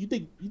have to? You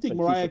think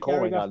Mariah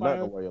Carey got fired?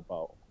 Nothing to worry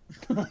about.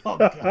 Oh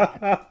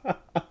God.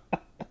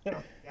 Oh,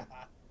 God.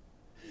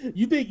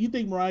 You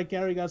think Mariah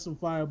Carey got some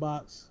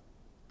firebox?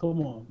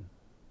 Come on,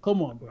 bro.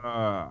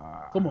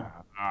 Come on.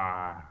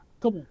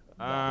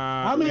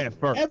 How many? At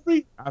first,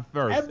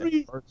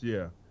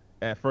 yeah.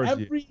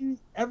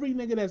 Every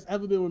nigga that's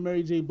ever been with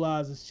Mary J.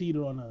 Blige has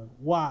cheated on her.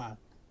 Why?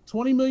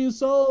 20 million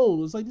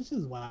sold. It's like this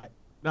is whack.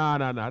 Nah.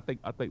 I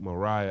think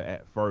Mariah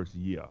at first,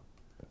 yeah.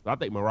 I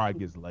think Mariah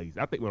gets lazy.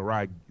 I think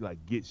Mariah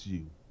like gets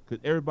you because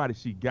everybody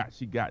she got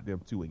them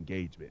to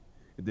engagement,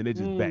 and then they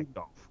just backed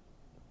off.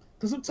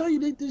 Cause I'm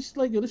telling you, this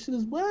shit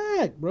is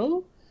whack,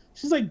 bro.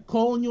 She's like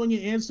calling you on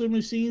your answer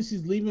machine.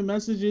 She's leaving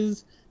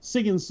messages,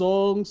 singing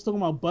songs,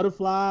 talking about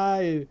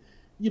butterfly, and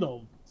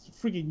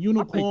freaking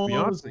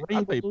unicorns.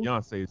 I think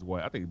Beyonce is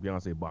white. I think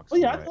Beyonce boxes. Oh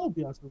yeah, I know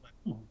Beyonce.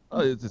 Come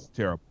on. It's just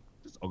terrible.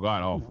 Just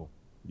god awful.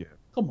 Yeah.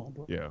 Come on,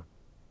 bro. Yeah.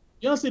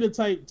 Beyonce the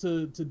type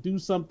to do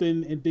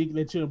something and think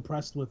that you're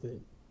impressed with it.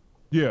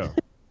 Yeah.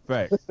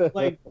 Facts.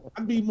 Like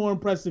I'd be more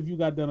impressed if you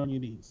got down on your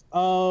knees.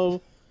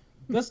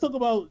 Let's talk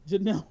about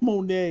Janelle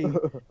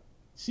Monáe.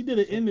 She did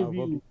an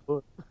interview.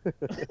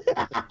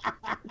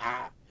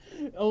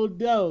 Oh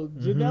no,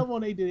 Janelle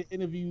Monáe did an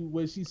interview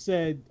where she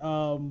said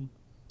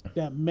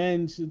that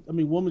women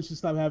should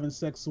stop having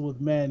sex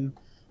with men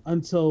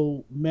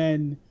until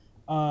men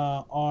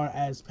are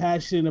as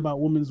passionate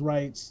about women's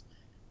rights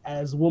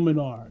as women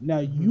are. Now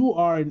you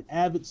are an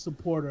avid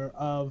supporter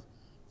of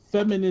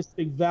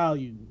feministic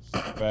values.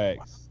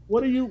 Facts.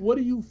 What do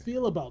you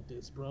feel about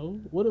this, bro?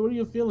 What are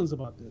your feelings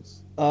about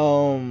this?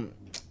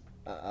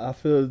 I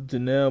feel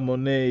Janelle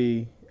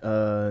Monáe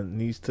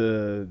needs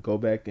to go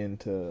back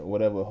into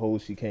whatever hole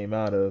she came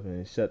out of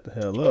and shut the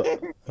hell up.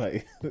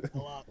 Like,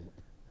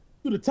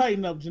 you to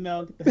tighten up,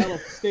 Janelle. Get the hell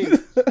off the stage.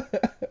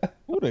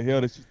 Who the hell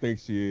does she think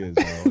she is,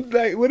 bro?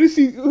 Like, what is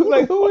she?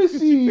 Like, who is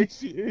she?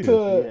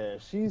 Yeah,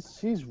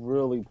 she's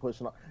really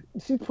pushing.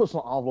 She's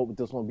pushing the envelope with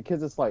this one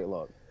because it's like,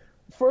 look,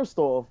 first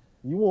off,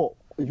 you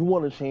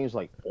want to change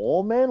like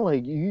all men?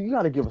 Like you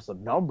got to give us a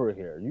number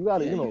here. You got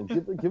to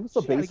give us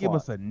a baseline. Give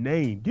us a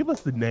name. Give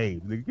us the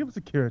name. Give us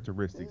the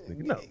characteristics.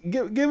 No.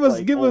 Give us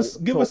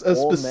a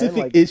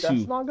specific issue.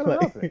 That's not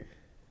gonna happen.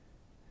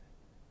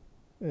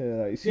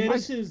 That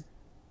shit is.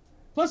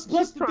 Plus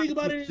the thing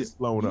about it is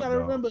you gotta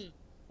remember.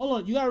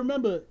 Hold on, you gotta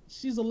remember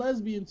she's a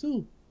lesbian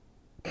too.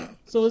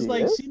 So it's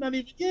like she's not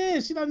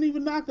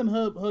even knocking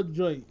her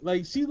joint.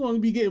 Like she's going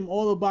to be getting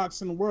all the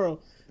box in the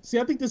world. See,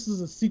 I think this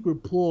is a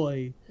secret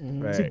ploy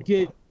to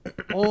get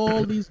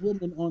all these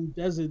women on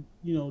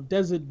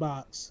desert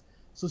box,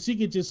 so she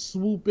could just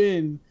swoop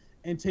in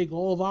and take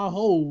all of our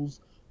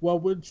hoes while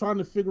we're trying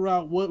to figure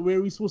out where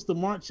we supposed to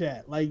march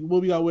at. Like,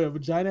 what we got to wear a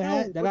vagina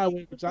hat? That guy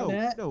wear a vagina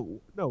hat? No,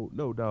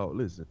 dog.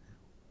 Listen,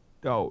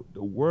 dog.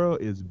 The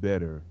world is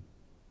better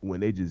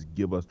when they just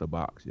give us the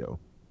box, yo.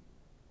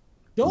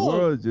 The Dog.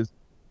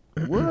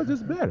 world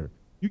just better.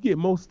 You get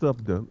most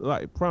stuff done.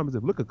 Like, prime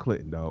example, look at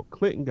Clinton, dog.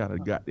 Clinton got a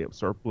goddamn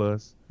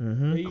surplus.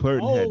 Mm-hmm.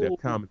 Clinton had that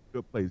common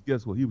good place.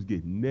 Guess what? He was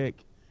getting neck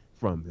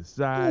from the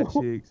side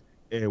chicks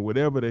and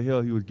whatever the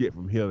hell he was getting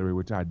from Hillary,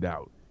 which I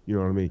doubt. You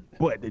know what I mean?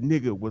 But the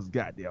nigga was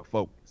goddamn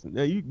focused.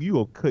 Now you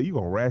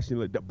gonna ration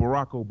like that.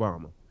 Barack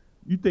Obama.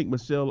 You think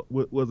Michelle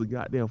was a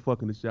goddamn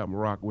fucking the shot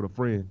Barack with a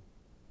friend?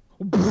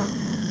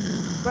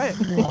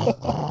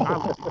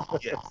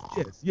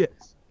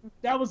 Yes.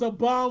 That was a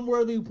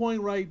bomb-worthy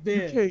point right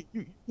there.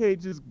 You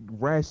can't just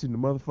ration the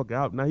motherfucker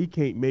out. Now he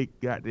can't make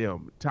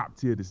goddamn top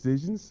tier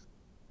decisions.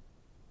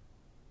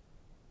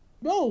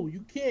 No,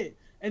 you can't.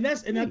 And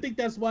I think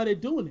that's why they're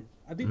doing it.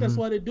 I think that's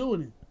why they're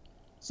doing it.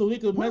 So they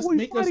could What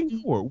make us fighting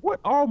for? What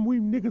are we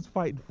niggas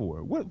fighting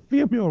for? What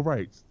female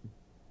rights?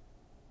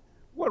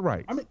 What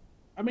rights?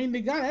 I mean, they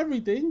got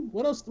everything.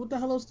 What else? What the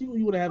hell else do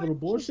you want to have an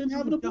abortion?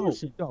 Have an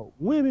abortion. No.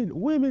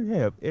 Women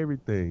have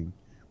everything,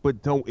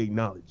 but don't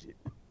acknowledge it.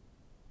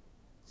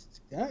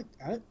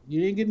 You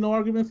didn't get no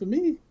argument for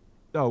me.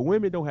 No,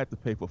 women don't have to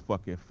pay for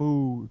fucking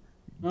food,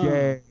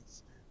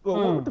 gas.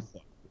 What the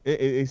fuck?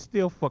 And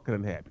still fucking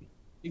unhappy.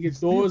 You get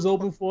doors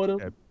open for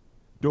them.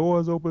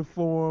 Doors open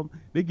for them.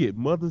 They get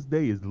Mother's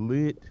Day is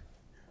lit.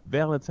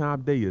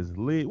 Valentine's Day is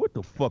lit. What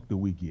the fuck do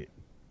we get?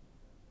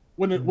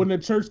 When the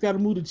church got to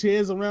move the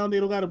chairs around, they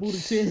don't got to move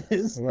the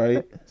chairs.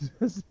 Right.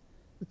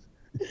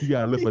 You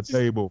gotta lift a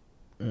table.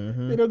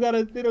 Mm-hmm. They don't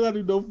gotta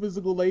do no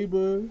physical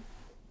labor.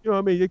 You know what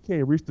I mean? You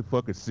can't reach the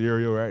fucking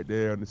cereal right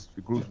there on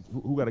the group.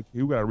 Who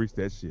gotta reach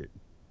that shit?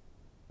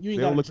 You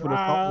ain't got to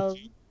drive.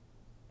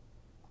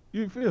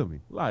 You feel me?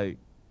 Like,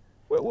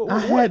 I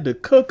had to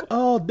cook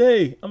all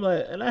day. I'm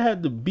like, and I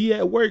had to be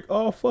at work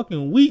all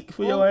fucking week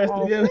for your ass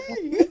to get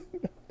it.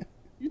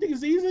 You think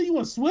it's easy? You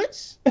want to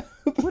switch?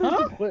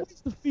 What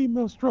is the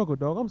female struggle,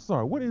 dog? I'm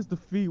sorry. What is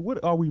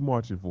what are we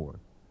marching for?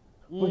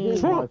 But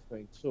here's my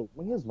thing too.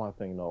 Here's my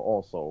thing though.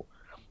 Also,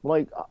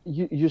 like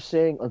you're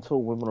saying,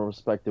 until women are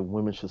respected,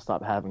 women should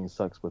stop having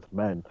sex with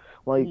men.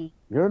 Like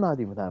you're not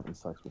even having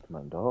sex with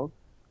men, dog.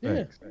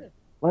 Yeah.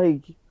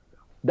 Like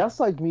that's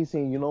like me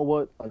saying, you know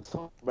what?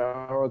 Until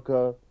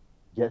America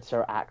gets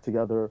her act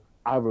together,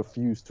 I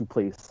refuse to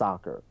play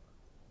soccer.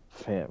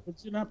 Fam. But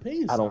you're not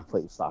paying. I don't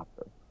play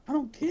soccer. I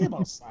don't care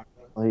about soccer.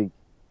 Like,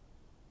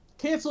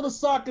 cancel the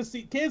soccer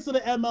seat. Cancel the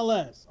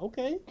MLS.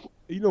 Okay.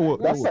 You know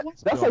what? That's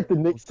like the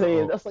Knicks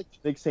saying. That's like the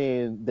Knicks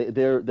saying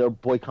they're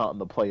boycotting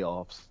the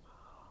playoffs.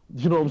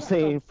 You know what I'm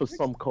saying? For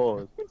some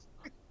cause.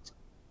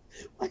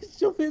 Why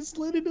is your man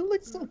slitting it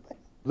like so bad?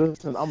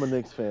 Listen, I'm a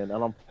Knicks fan,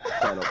 and I'm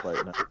fed up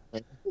right now.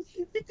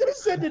 He could have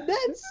said the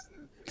Nets.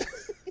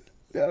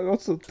 Yeah, I'm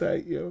so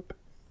tight, yo.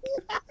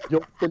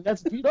 Yo, the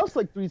Nets beat us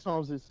like 3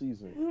 times this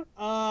season.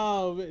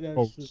 Oh, man,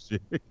 that's true.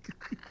 Shit.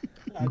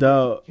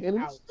 Dog. Can't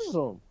even see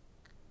them.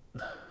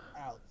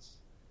 Ouch.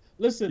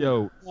 Listen,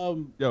 Yo,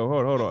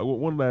 hold on.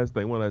 One last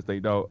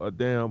thing, dog.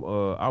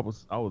 I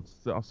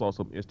saw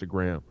some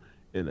Instagram,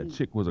 and a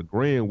chick was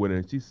agreeing with her,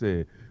 and she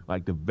said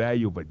like the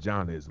value of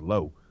vagina is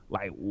low.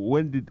 Like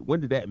when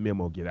did that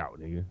memo get out,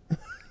 nigga?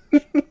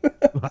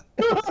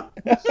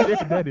 Share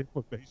that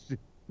information.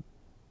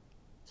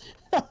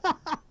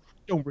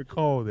 Don't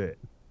recall that.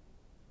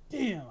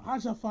 Damn,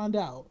 how'd y'all find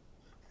out?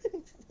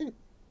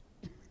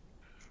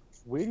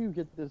 Where do you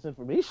get this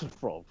information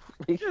from?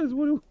 Yes,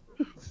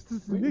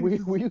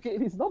 Where you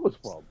getting these numbers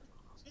from?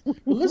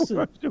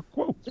 Listen,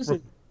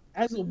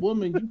 as a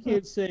woman, you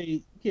can't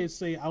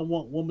say I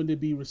want women to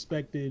be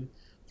respected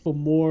for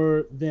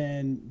more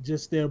than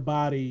just their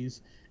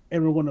bodies,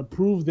 and we're going to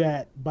prove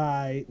that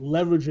by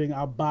leveraging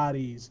our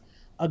bodies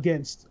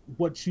against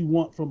what you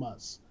want from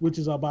us, which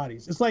is our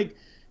bodies.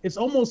 It's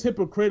almost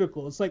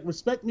hypocritical. It's like,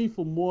 respect me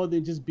for more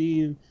than just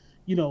being,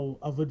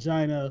 a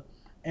vagina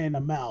and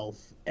a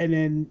mouth, and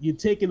then you're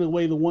taking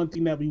away the one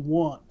thing that we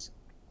want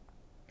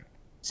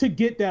to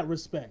get that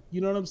respect.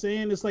 You know what I'm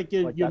saying? It's like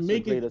you're that's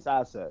making your greatest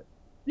asset.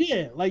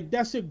 Yeah, like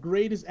that's your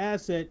greatest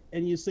asset,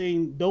 and you're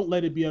saying don't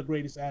let it be our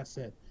greatest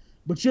asset.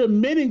 But you're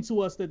admitting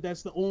to us that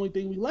that's the only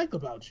thing we like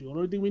about you, the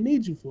only thing we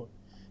need you for.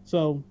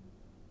 So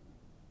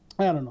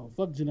I don't know.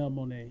 Fuck Janelle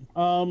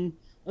Monáe.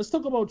 Let's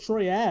talk about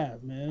Troy Ave,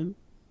 man.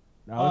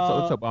 Now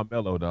let's talk about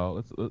Melo,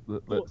 dog.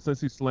 Since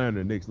he's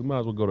slandering the Knicks, we might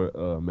as well go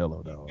to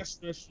Melo, dog. Let's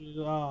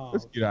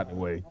get out of the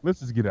way.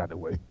 Let's just get out of the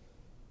way.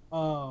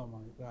 Oh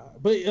my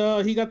god! But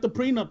he got the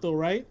prenup though,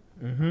 right?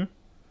 Mm-hmm.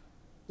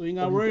 So you ain't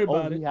gotta worry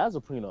about it. He has a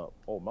prenup.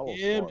 Oh, Melo's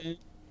smart. Man.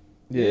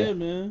 Yeah,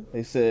 man.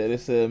 They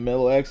said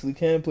Melo actually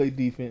can play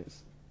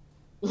defense.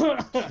 Wow.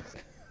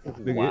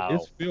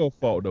 It's Phil's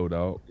fault though,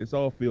 dog. It's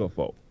all Phil's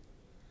fault.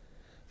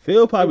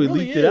 Phil probably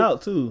really leaked it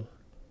out too.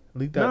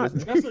 Leaked out.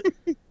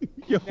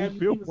 Yo, that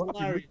Phil meme is probably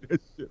hilarious. leaked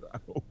that shit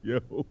out,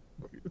 yo.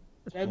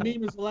 That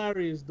meme is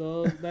hilarious,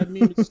 dog. That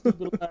meme is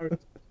stupid hilarious.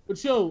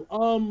 But yo,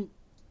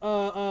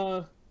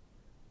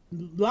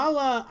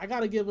 Lala, I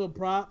gotta give her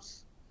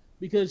props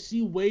because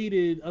she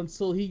waited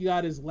until he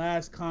got his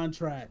last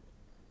contract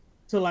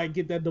to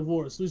get that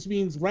divorce, which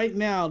means right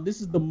now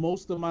this is the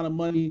most amount of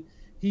money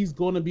he's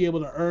going to be able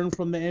to earn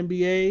from the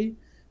NBA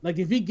Like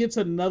if he gets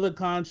another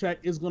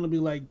contract, it's gonna be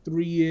like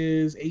 3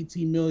 years,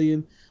 18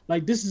 million.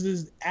 Like this is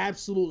his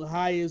absolute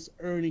highest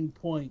earning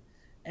point.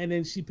 And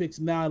then she picks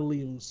now to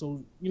leave him.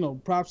 So,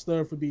 props to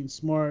her for being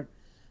smart.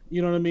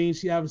 You know what I mean?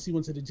 She obviously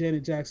went to the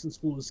Janet Jackson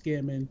school of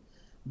scamming.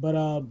 But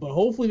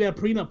hopefully that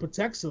prenup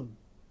protects him.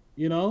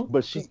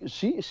 But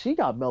she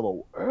got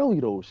Melo early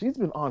though. She's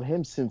been on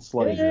him since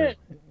like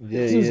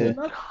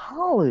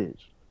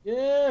college.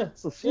 Yeah.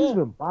 So she's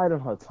been biding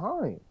her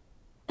time.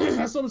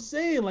 That's what I'm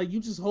saying. Like you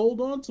just hold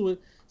on to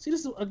it. See,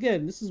 this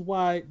is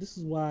why you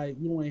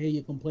don't want to hear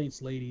your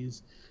complaints,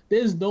 ladies.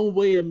 There's no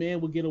way a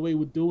man would get away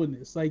with doing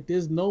this. Like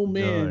there's no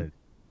man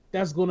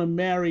that's gonna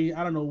marry,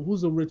 I don't know,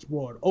 who's a rich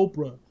broad?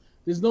 Oprah.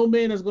 There's no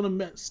man that's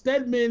gonna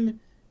Stedman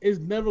is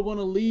never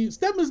gonna leave.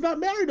 Stedman's not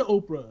married to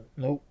Oprah.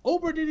 Nope.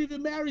 Oprah didn't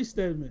even marry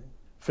Stedman.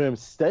 Fam,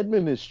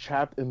 Stedman is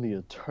trapped in the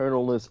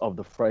eternalness of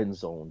the friend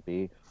zone,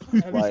 B.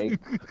 Like,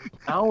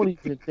 I don't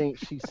even think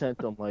she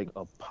sent him like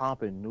a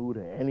poppin' nude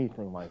or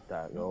anything like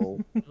that, yo.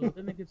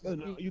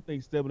 You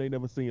think Stedman ain't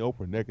never seen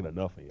Oprah naked or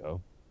nothing, yo?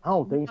 I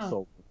don't think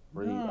so.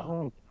 I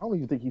don't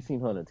even think he's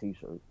seen her in a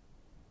t-shirt.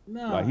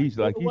 No, like he's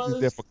just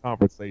there for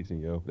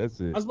conversation, yo.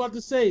 That's it. I was about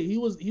to say he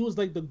was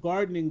like the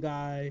gardening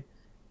guy,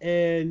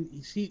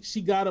 and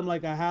she got him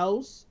like a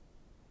house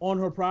on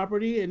her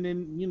property, and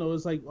then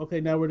it's like, okay,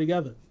 now we're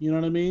together. You know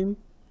what I mean?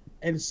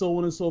 And so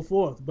on and so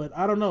forth. But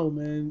I don't know,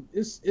 man.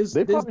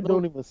 They probably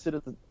don't even sit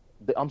at the.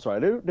 I'm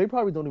sorry, they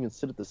probably don't even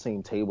sit at the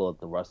same table at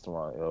the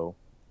restaurant, yo.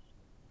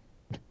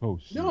 Oh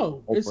shit.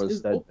 No, it's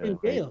Oprah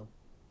and Gail.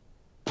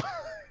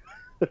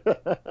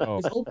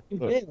 It's Oprah and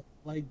Gail.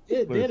 Like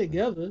they're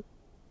together.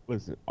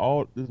 Listen,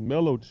 all this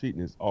Melo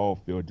cheating is all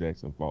Phil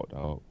Jackson's fault,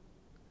 dog.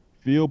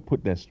 Phil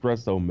put that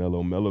stress on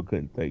Melo. Melo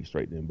couldn't think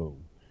straight, then boom.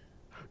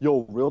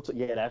 Yo,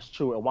 yeah, that's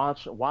true. And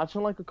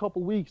watching like a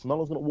couple weeks,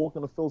 Melo's gonna walk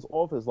into Phil's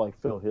office like,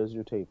 Phil, here's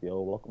your tape, yo.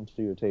 Welcome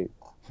to your tape.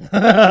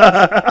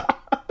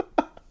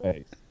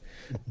 Hey.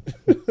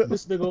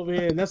 This nigga over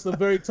here, and that's a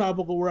very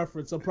topical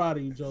reference. I'm proud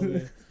of you, Joe,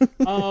 man.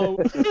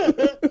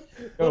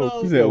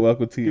 He said,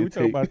 welcome to your tape.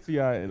 Can we talk about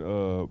T.I. and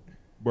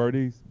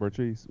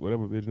Bertrice,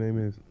 whatever his name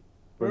is?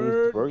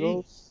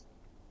 Burgos?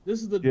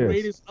 This is the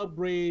greatest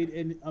upgrade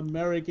in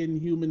American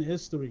human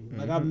history.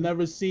 Like, I've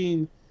never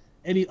seen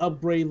any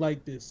upgrade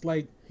like this.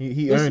 Like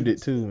he earned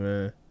it too,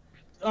 man.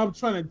 I'm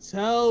trying to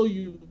tell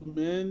you,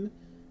 man.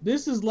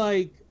 This is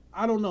like,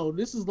 I don't know.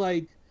 This is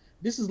like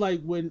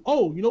when,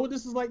 you know what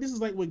this is like? This is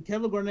like when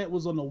Kevin Garnett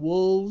was on the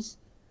Wolves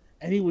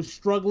and he was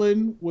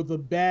struggling with a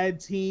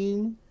bad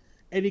team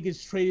and he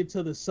gets traded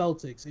to the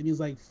Celtics and he's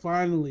like,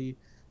 finally,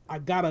 I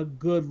got a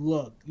good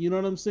look. You know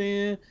what I'm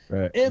saying?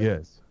 Right.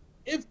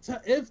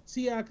 If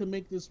T.I. can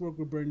make this work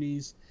with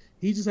Bernice,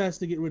 he just has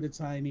to get rid of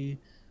Tiny.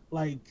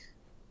 Like,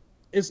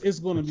 it's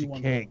going to be one.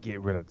 You can't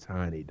get rid of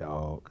Tiny,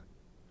 dog.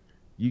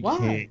 Why?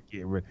 Can't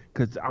get rid,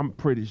 because I'm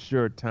pretty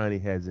sure Tiny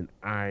has an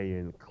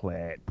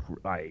ironclad,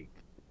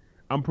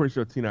 I'm pretty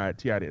sure T.I.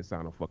 didn't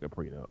sign a fucking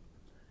prenup.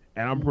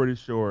 And I'm pretty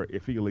sure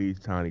if he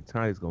leaves Tiny's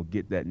going to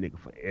get that nigga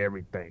for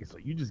everything. So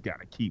you just got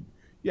to keep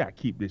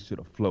this shit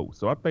afloat.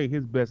 So I think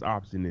his best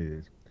option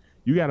is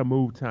you got to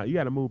move Tiny. You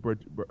got to move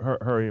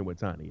her in with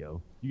Tiny,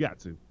 yo. You got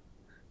to.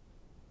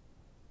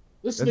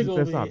 That's the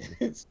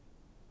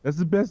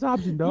best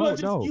option, dog.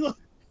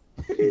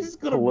 He's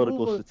gonna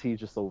political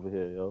strategist over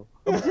here, yo.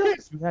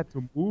 You have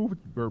to move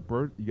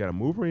Bert. You got to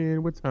move her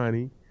in with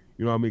Tiny.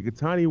 You know what I mean? Because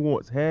Tiny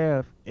wants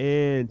half,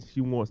 and she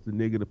wants the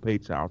nigga to pay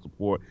child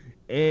support,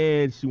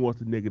 and she wants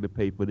the nigga to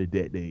pay for the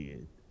debt they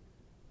in.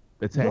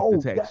 The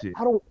tax shit.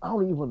 I don't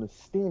even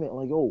understand it.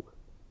 Like,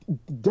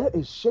 debt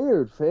is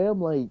shared, fam.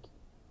 Like,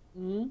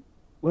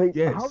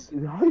 yes.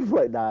 How you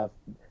like that?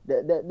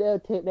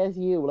 That's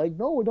you. Like,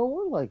 no, it don't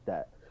work like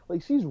that.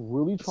 Like, she's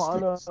really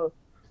trying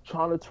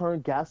to turn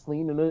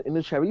gasoline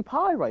into cherry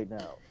pie right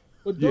now.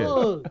 But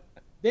dog,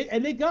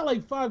 they got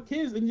like 5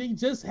 kids, and they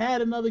just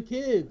had another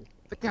kid.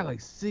 They got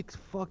like 6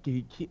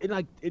 fucking kids,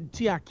 and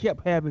T.I.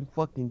 kept having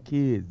fucking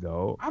kids,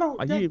 though.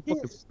 He didn't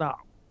fucking stop.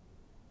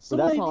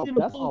 Somebody needed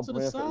to pull to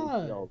the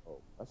side.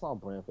 That's on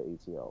brand for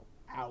ATL.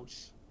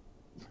 Ouch.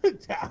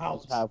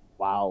 Ouch. Have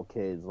wild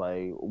kids.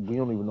 Like, we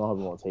don't even know how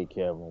we want to take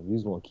care of them. We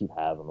just want to keep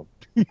having them.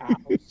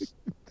 Ouch.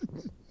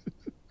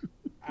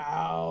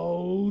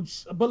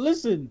 Ouch. But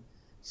listen,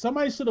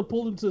 somebody should have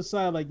pulled him to the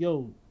side like,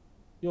 yo,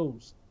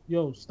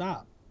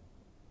 stop.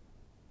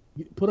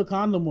 Put a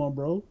condom on,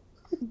 bro.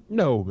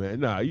 No, man.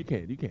 Nah, you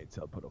can't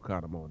tell put a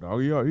condom on,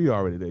 dog. He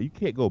already there. You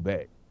can't go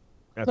back.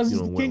 Because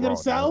he's the king of the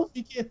South?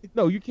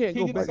 No, you can't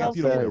go back after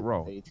you don't went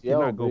raw. You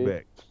cannot go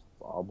back.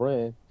 All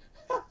brand.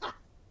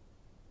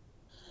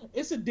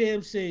 It's a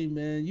damn shame,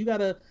 man. You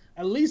gotta,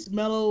 at least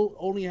Melo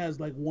only has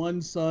like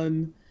one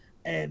son,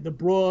 and the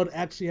broad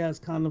actually has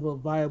kind of a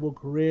viable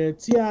career.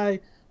 T.I.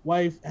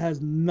 wife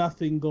has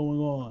nothing going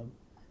on.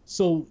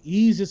 So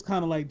he's just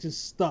kind of like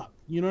just stuck.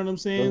 You know what I'm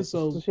saying?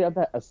 Does she have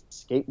that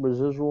escape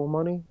residual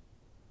money?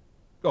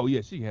 Oh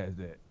yeah, she has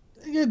that.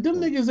 Yeah, them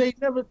niggas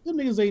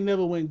ain't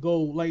never went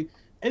gold. Like,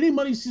 any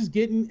money she's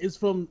getting is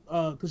from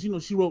because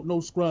she wrote No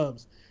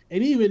Scrubs.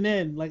 And even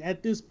then, like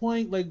at this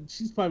point, like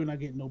she's probably not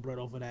getting no bread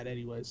off of that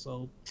anyway.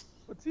 So,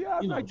 But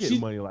T.I.'s not getting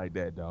money like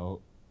that,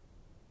 dog.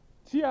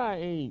 T.I.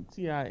 ain't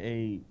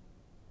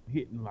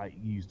hitting like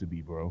he used to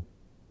be, bro.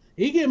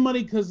 He getting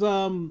money because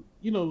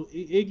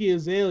Iggy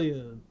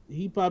Azalea,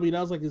 that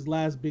was like his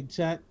last big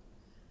check.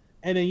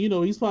 And then,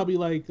 he's probably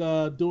like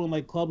doing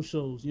like club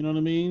shows, you know what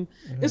I mean?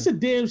 Mm-hmm. It's a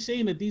damn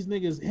shame that these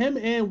niggas, him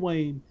and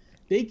Wayne,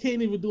 they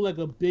can't even do like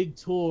a big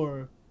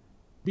tour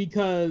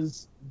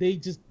because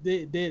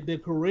their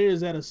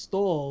careers at a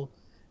stall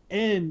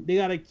and they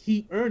gotta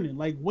keep earning.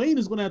 Like Wayne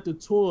is gonna have to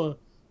tour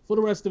for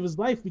the rest of his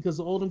life because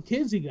of all them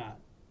kids he got.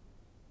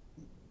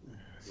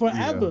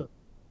 Forever.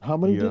 Yeah. How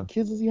many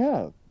kids does he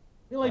have?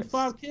 He like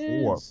 5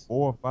 kids.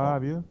 4 or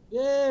 5, yeah.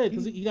 Yeah,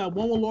 because he got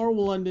one with Laura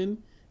London.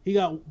 He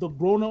got the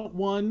grown-up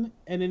one,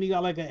 and then he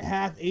got like a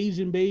half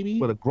Asian baby.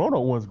 But the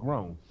grown-up one's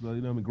grown. So,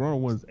 grown-up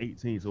one's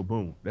 18, so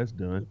boom, that's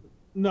done.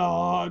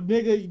 No,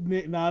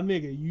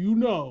 nigga, you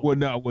know.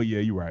 Well, yeah,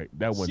 you're right.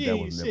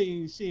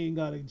 She ain't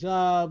got a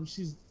job.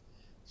 She's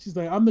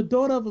like, I'm the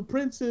daughter of a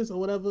princess or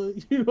whatever.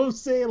 You know what I'm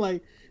saying?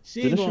 Like,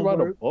 Didn't she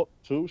write a book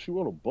too? She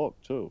wrote a book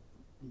too.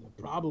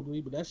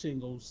 Probably, but that shit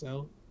ain't gonna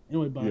sell.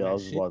 Anyway, I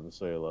was just about to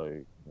say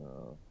like.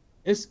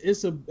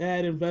 It's a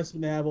bad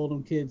investment to have all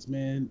them kids,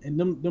 man. And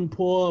them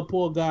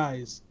poor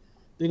guys,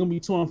 they're gonna be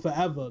torn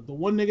forever. The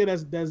one nigga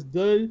that's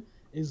good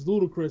is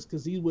Ludacris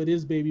because he's with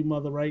his baby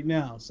mother right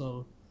now.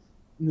 So,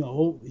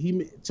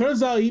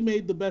 turns out he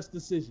made the best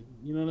decision.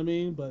 You know what I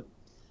mean? But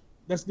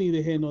that's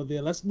neither here nor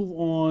there. Let's move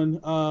on.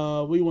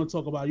 What do you want to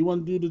talk about? You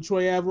want to do the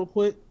Troy Ave real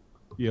quick?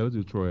 Yeah, let's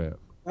do Troy Ave.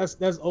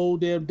 That's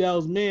old damn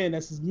Dell's man.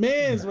 That's his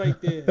man's right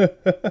there.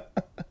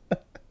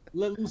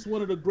 Let loose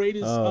one of the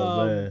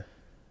greatest.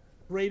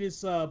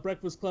 Greatest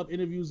Breakfast Club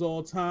interviews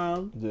all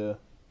time. Yeah.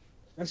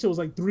 That shit was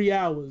like 3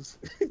 hours.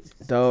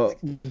 Dog.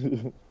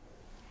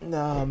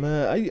 Nah,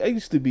 man. I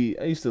used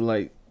to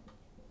like,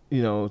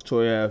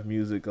 Troy Ave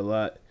music a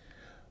lot.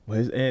 But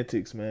his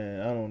antics,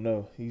 man, I don't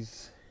know.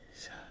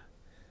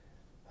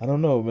 I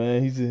don't know,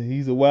 man.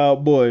 He's a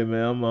wild boy,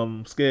 man.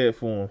 I'm scared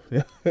for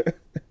him.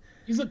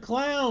 He's a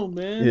clown,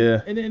 man.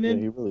 Yeah. And then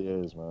he really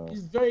is, man.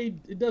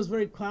 It does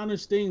very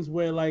clownish things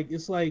where like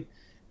it's like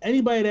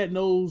anybody that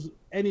knows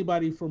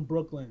anybody from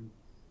Brooklyn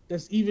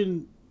that's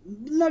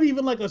not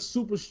even like a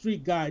super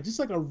street guy, just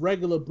like a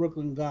regular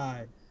Brooklyn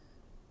guy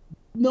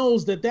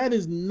knows that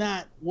is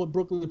not what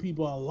Brooklyn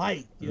people are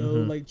like,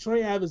 Mm-hmm. Like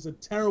Troy Ave is a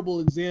terrible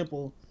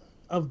example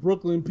of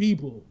Brooklyn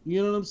people.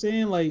 You know what I'm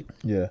saying? Like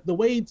the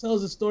way he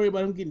tells the story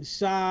about him getting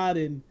shot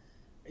and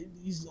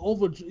he's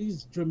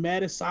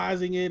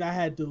dramatizing it. I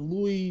had the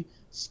Louis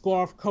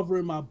scarf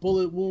covering my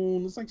bullet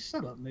wound. It's like,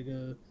 shut up,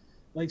 nigga.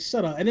 Like,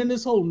 shut up. And then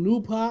this whole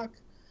New Pac.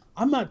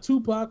 I'm not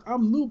Tupac.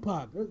 I'm New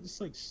Pac. It's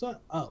like, shut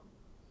up.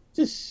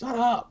 Just shut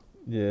up.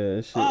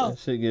 Yeah, that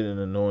shit getting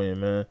annoying,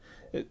 man.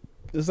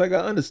 It's like I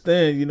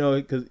understand,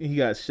 because he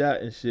got shot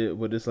and shit,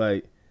 but it's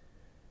like,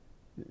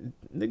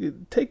 nigga,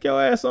 take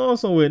your ass on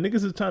somewhere.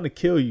 Niggas is trying to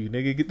kill you,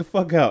 nigga. Get the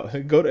fuck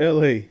out. Go to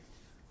L.A. You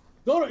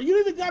don't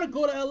even gotta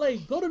go to L.A.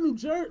 Go to New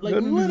Jersey. Like,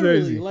 go to literally, New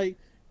Jersey. like,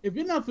 if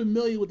you're not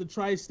familiar with the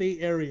tri-state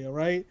area,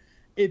 right?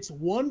 It's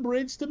one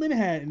bridge to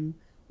Manhattan.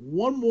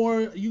 One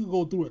more, you can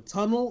go through a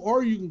tunnel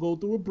or you can go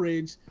through a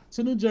bridge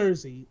to New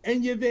Jersey,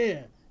 and you're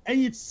there, and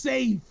it's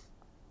safe.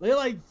 They're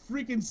like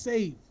freaking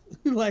safe.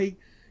 Like,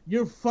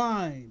 you're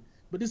fine.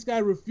 But this guy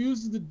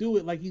refuses to do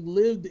it. Like, he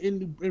lived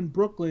in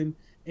Brooklyn,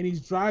 and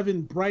he's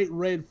driving bright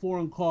red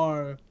foreign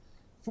cars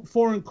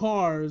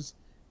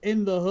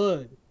in the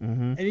hood.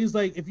 Mm-hmm. And he's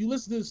like, if you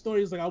listen to the story,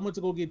 he's like, I went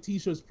to go get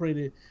t-shirts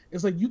printed.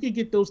 It's like, you can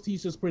get those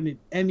t-shirts printed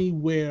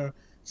anywhere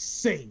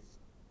safe.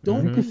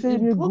 Don't You can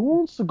save your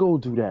goons to go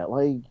do that.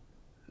 Like,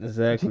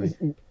 exactly.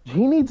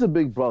 He needs a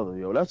big brother,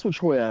 yo. That's what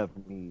Troy Ave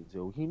needs,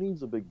 yo. He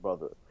needs a big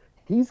brother.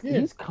 He's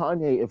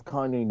Kanye if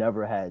Kanye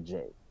never had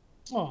Jay.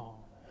 Oh.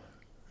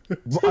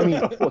 I mean,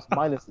 of course,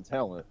 minus the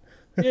talent.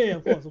 Yeah,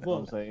 of course. You know what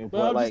I'm saying,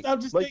 but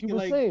I'm just like thinking, you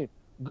were saying,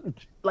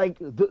 like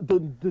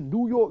the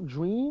New York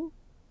dream,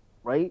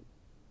 right,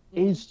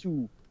 is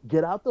to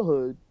get out the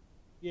hood.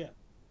 Yeah.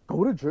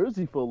 Go to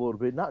Jersey for a little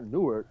bit, not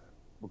Newark,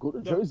 but go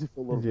to Jersey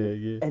for a little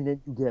bit, and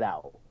then you get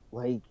out.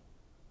 Like,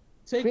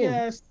 take your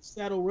ass to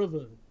Saddle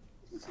River.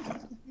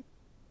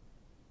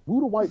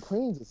 Move to White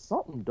Plains is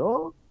something,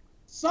 dog.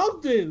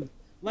 Something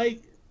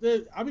like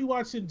I be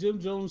watching Jim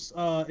Jones'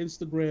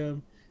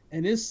 Instagram,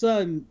 and his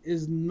son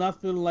is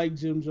nothing like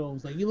Jim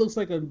Jones. Like, he looks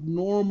like a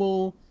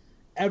normal,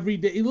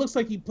 everyday. He looks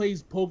like he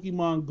plays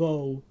Pokemon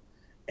Go,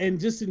 and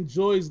just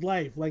enjoys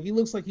life. Like, he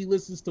looks like he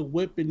listens to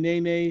Whip and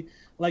Nene.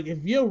 Like,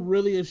 if you're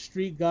really a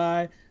street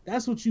guy,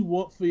 that's what you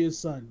want for your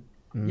son.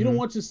 Mm-hmm. You don't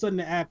want your son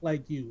to act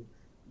like you.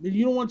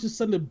 You don't want your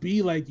son to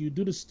be like you,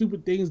 do the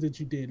stupid things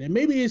that you did. And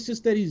maybe it's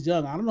just that he's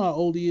young. I don't know how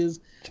old he is.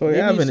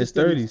 Troy Ave in his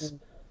 30s.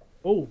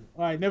 Oh, all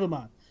right, never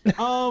mind.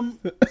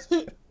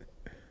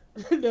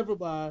 Never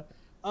mind.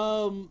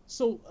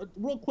 So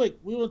real quick,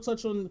 we want to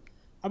touch on,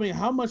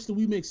 how much do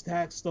we miss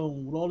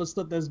Taxstone with all the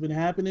stuff that's been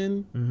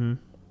happening? Mm-hmm.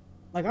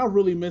 Like, I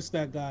really miss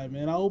that guy,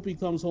 man. I hope he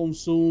comes home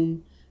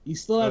soon. He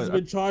still hasn't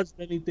been charged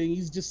with anything.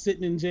 He's just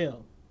sitting in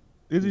jail.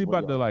 Is he He's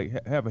about way to up.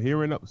 like have a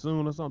hearing up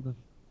soon or something?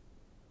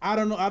 I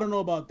don't know. I don't know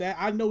about that.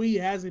 I know he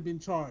hasn't been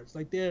charged.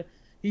 Like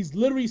he's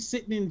literally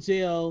sitting in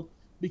jail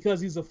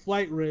because he's a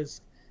flight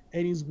risk,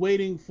 and he's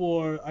waiting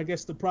for, I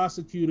guess, the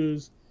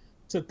prosecutors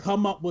to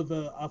come up with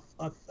a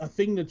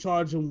thing to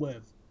charge him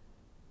with,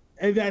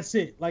 and that's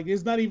it. Like,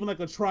 it's not even like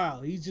a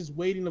trial. He's just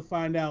waiting to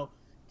find out,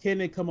 can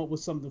they come up with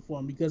something for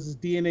him, because his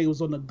DNA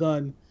was on the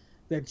gun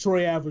that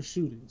Troy Ave was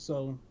shooting.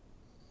 So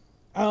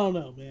I don't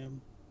know,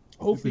 man.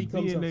 Hopefully he If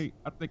comes DNA,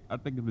 up. I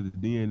think if it's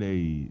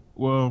DNA,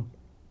 well,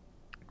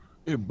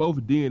 if both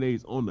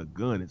DNA's on the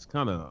gun, it's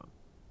kind of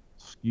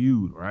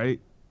skewed, right?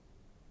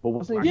 But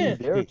wasn't Yeah.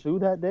 he there too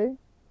that day?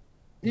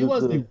 He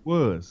was there. He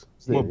was.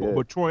 Yeah, But, yeah.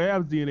 but Troy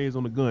Ave's DNA is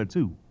on the gun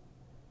too.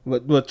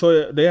 But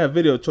Troy, they have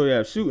video of Troy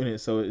Ave shooting it,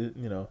 so it,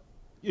 you know.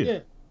 Yeah.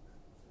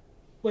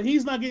 But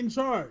he's not getting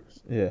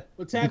charged. Yeah.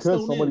 But Tax Because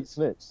Stone somebody is.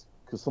 snitched.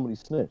 Because somebody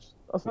snitched.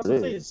 That's That's what what I'm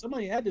it saying. is.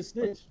 Somebody had to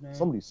snitch, man.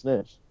 Somebody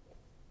snitched.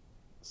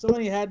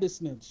 Somebody had to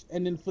snitch.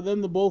 And then for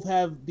them to both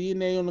have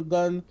DNA on the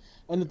gun.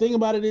 And the thing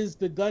about it is,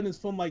 the gun is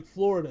from like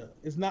Florida.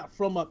 It's not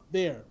from up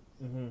there.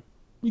 Mm-hmm.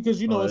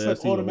 Because, Oh, it's that's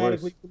like even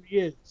automatically 3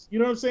 years. You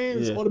know what I'm saying?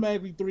 It's Yeah.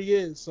 automatically 3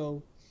 years.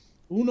 So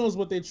who knows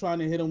what they're trying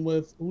to hit him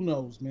with? Who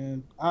knows,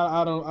 man?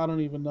 I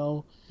don't even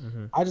know.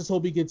 Mm-hmm. I just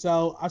hope he gets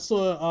out. I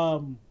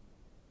saw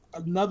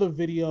another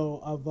video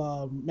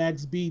of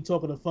Max B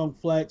talking to Funk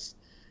Flex.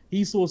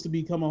 He's supposed to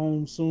be coming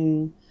home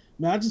soon.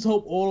 Man, I just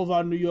hope all of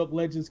our New York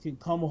legends can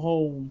come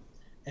home,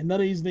 and none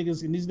of these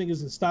niggas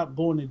can stop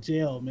going to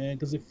jail, man.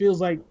 Because it feels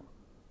like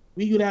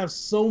we could have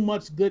so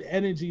much good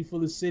energy for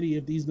the city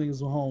if these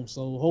niggas were home.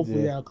 So hopefully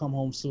Yeah. they'll come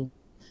home soon.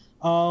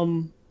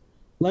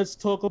 Let's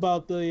talk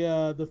about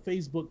the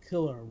Facebook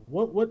killer.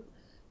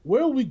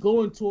 Where are we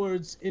going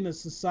towards in a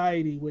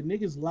society where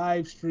niggas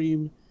live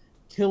stream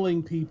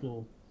killing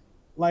people?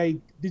 Like,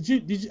 did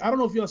you? I don't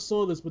know if y'all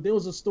saw this, but there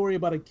was a story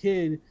about a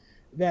kid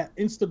that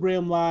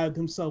Instagram lived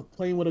himself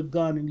playing with a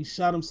gun, and he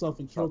shot himself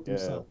and killed Yeah.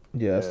 himself.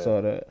 Yeah, I saw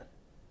that.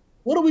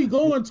 What are we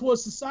going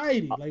towards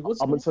society? Like,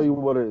 what's I'm gonna going tell you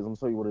on? what it is. I'm gonna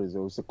tell you what it is. It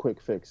was a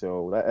quick fix,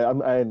 yo.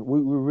 And we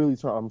really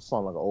turn. I'm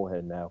sounding like an old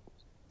head now.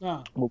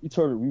 Nah. But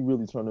we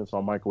really turned into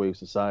a microwave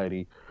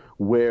society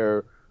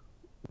where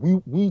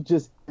we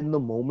just in the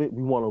moment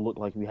we want to look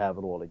like we have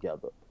it all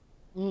together.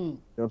 You know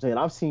what I'm saying?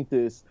 I've seen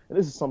this, and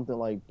this is something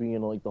like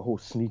being like the whole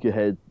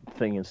sneakerhead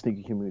thing in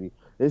sneaker community.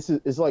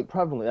 It's like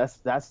prevalent.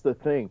 That's the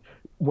thing.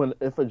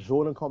 If a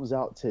Jordan comes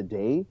out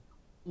today,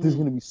 there's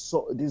gonna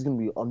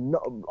be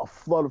a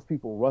flood of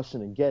people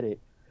rushing to get it,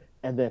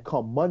 and then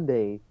come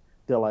Monday,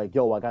 they're like,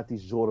 "Yo, I got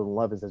these Jordan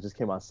 11s that just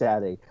came out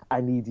Saturday. I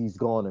need these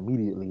gone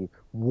immediately,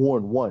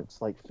 worn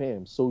once." Like,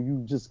 fam, so you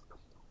just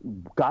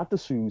got the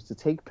shoes to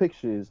take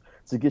pictures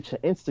to get your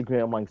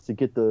Instagram likes to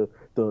get the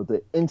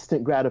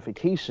instant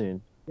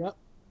gratification. Yep.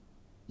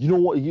 You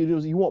don't want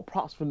you want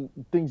props for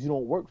things you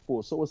don't work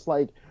for. So it's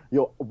like,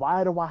 yo,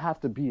 why do I have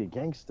to be a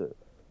gangster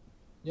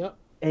Yep.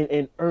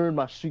 and earn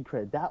my street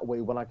cred that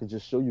way when I could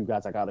just show you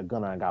guys I got a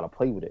gun and I gotta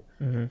play with it?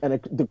 Mm-hmm.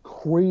 And the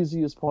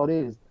craziest part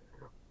is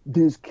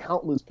there's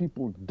countless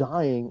people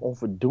dying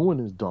off of doing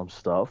this dumb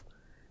stuff,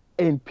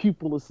 and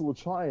people are still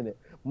trying it.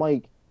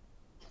 Mike,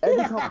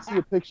 every time I see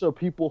a picture of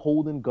people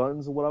holding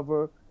guns or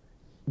whatever,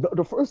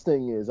 the first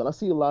thing is, and I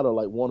see a lot of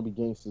like wannabe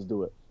gangsters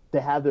do it, they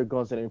have their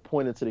guns and they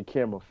point it to the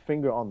camera,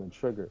 finger on the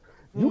trigger.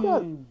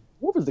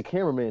 What if the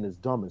cameraman is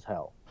dumb as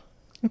hell?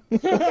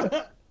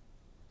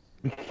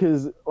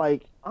 Because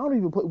like I don't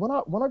even play when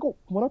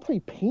I play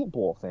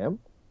paintball, fam.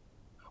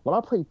 When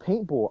I play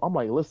paintball, I'm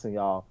like, listen,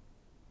 y'all,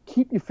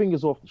 keep your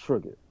fingers off the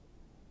trigger.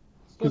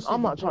 Because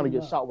I'm not trying to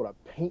get shot with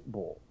a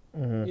paintball,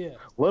 Mm-hmm. Yeah.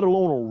 let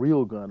alone a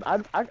real gun.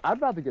 I'd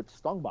rather get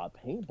stung by a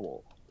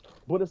paintball.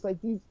 But it's like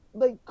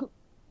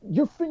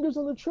your fingers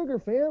on the trigger,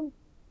 fam.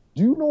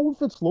 Do you know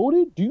if it's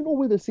loaded? Do you know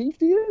where the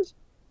safety is?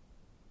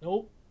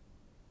 Nope.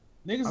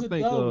 Niggas I are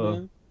think, dumb,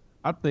 man.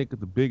 I think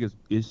the biggest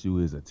issue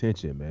is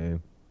attention,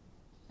 man.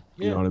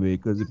 Yeah. You know what I mean?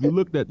 Because if you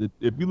looked at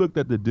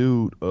the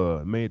dude,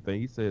 main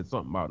thing, he said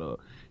something about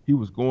he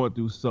was going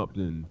through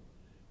something.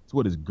 It's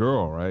with his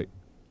girl, right?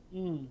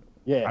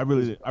 Yeah. I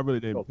really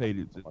didn't pay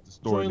the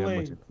story Troy that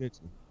much Lane.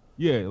 attention.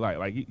 Yeah,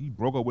 like he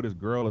broke up with his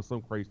girl or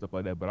some crazy stuff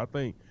like that. But I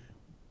think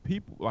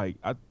people I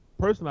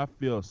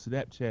feel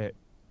Snapchat.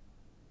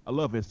 I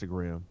love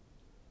Instagram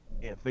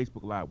and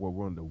Facebook Live were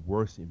one of the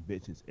worst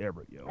inventions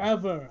ever, yo.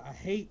 Ever. I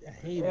hate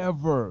it.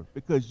 Ever,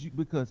 because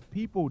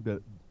people that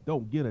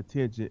don't get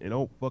attention and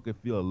don't fucking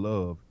feel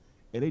love,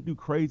 and they do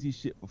crazy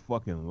shit for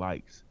fucking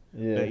likes.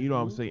 Yeah. And, you know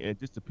what I'm saying? And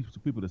just to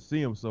people to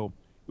see them. So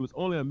it was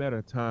only a matter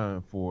of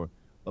time for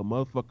a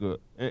motherfucker.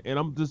 And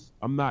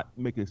I'm not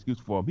making an excuse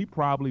for him. He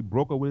probably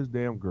broke up with his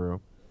damn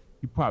girl.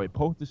 He probably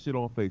posted shit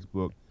on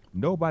Facebook.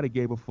 Nobody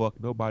gave a fuck.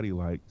 Nobody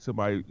liked.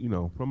 Somebody's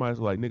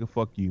like, nigga,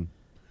 fuck you.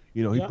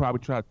 You know, he Yep. probably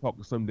tried to talk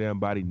to some damn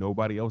body.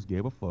 Nobody else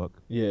gave a fuck.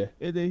 Yeah.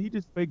 And then he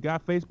just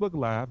got Facebook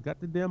Live, got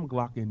the damn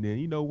Glock in there.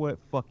 You know what?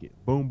 Fuck it.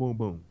 Boom, boom,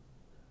 boom.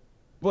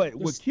 But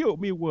what killed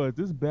me was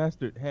this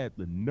bastard had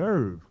the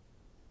nerve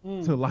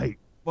to like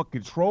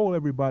fucking troll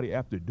everybody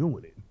after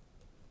doing it.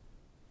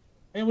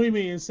 And what do you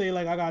mean? And say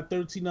like I got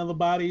 13 other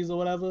bodies or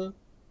whatever?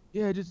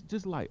 Yeah,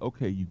 just like,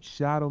 okay, you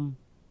shot him.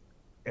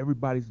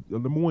 Everybody's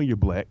number one, you're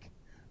black.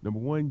 Number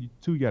one,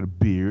 two, you got a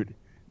beard.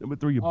 Number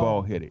three, you're Oh,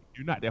 bald headed.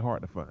 You're not that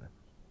hard to find.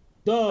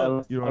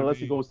 duh. You know what I Unless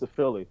he mean? goes to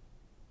Philly.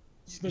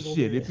 This nigga over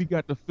Shit, here. if he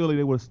got to Philly,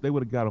 they would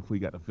have got him before he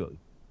got to Philly.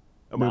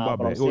 I mean, Nah, my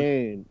but I'm bad. Well,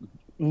 saying,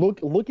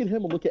 look at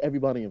him and look at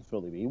everybody in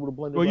Philly. He would have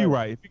blended. you're right.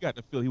 right. If he got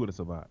to Philly, he would have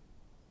survived.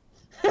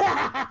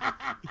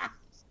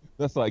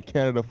 That's like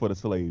Canada for the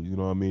slaves. You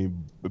know what I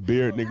mean? The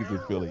beard niggas in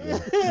Philly. Yeah.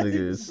 Nigga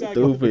is Back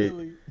in stupid.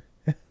 Philly.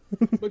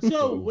 But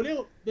yo, when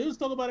they was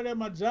talking about it at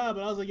my job,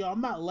 and I was like, yo,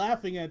 I'm not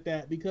laughing at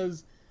that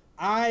because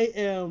I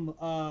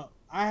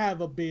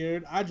have a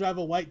beard. I drive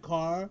a white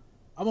car.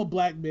 I'm a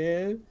black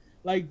man.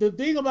 Like the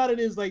thing about it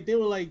is like they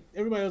were like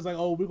everybody was like,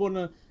 oh,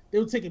 they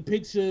were taking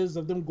pictures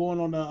of them going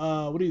on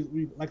a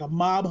like a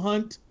mob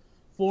hunt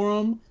for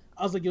them.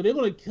 I was like, yo, they're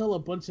gonna kill a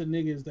bunch of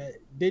niggas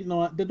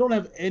that don't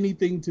have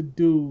anything to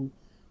do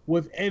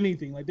with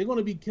anything. Like they're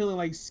gonna be killing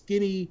like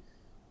skinny,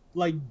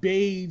 like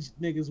beige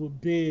niggas with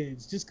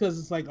beards just because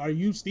it's like, are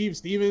you Steve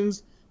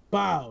Stevens?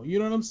 Bow. You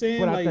know what I'm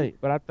saying? But like,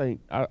 I think,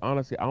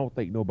 honestly, I don't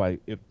think nobody,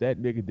 if that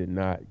nigga did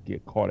not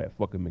get caught at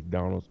fucking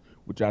McDonald's,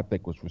 which I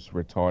think was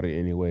retarded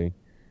anyway,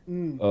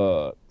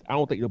 I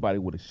don't think nobody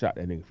would have shot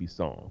that nigga if he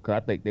saw him. Cause I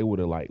think they would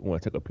have like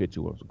want to take a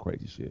picture with him, some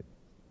crazy shit.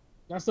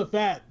 that's a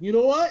fact. You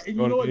know what? And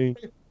you know what I mean?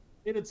 what?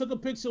 They'd have took a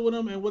picture with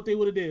him, and what they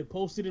would have did,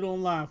 posted it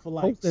online for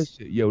likes. Post that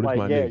shit. Yo, this Like,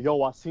 my yeah, nigga.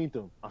 yo, I seen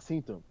them.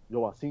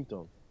 Yo, I seen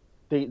them.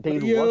 They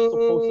rushed Yo. to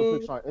post a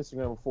picture on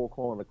Instagram before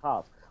calling the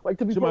cops. Like,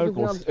 to be Somebody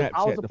perfectly gonna honest, if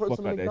I was Snapchat a the person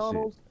fuck at out that shit.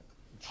 McDonald's,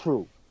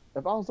 true.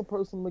 If I was a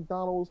person at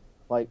McDonald's,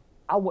 like,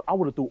 I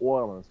would have threw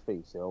oil on his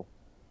face, yo.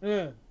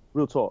 Yeah.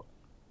 Real talk.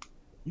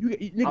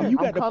 Nigga, I'm you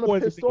got to kinda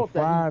poison pissed nigga off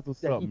fries or that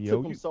something, he yo.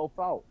 took himself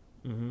out.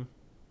 Mm-hmm.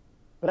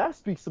 But that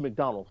speaks to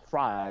McDonald's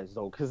fries,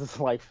 though, because it's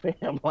like,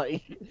 fam,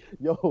 like,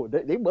 yo,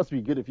 they must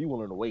be good if you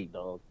willing to wait,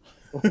 dog.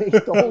 Like,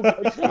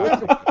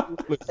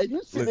 and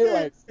you sit there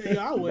like,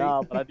 Yeah, I'll wait.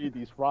 nah, but I need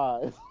these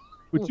fries.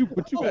 But you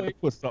got to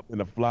wait. put something in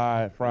the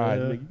fries, Yeah.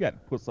 nigga. You got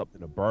to put something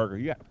in the burger.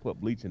 You got to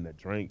put bleach in the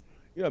drink.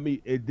 You know what I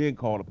mean? And then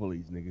call the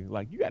police, nigga.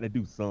 Like, you got to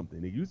do something,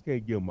 nigga. You just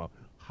can't give them a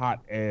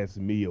hot ass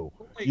meal.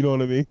 Wait. You know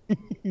what I mean?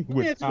 me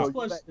With ask you top- this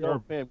question.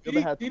 Yo, fam, Did you ever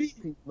he- had did he-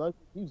 two-piece nuggets?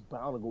 He's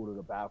bound to go to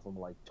the bathroom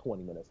like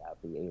 20 minutes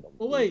after he ate them.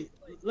 But wait,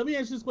 let me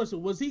ask you this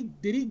question: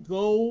 did he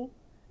go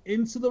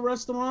into the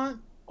restaurant,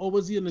 or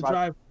was he in the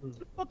drive-thru?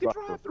 fucking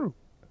drive-through.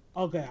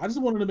 Okay, I just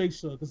wanted to make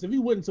sure because if he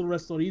went into the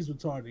restaurant, he's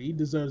retarded. He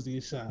deserves to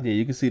get shot. Yeah,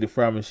 you can see the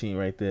fry machine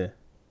right there.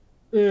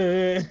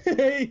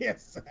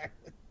 Yes.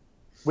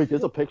 Wait,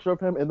 there's a picture of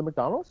him in the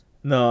McDonald's?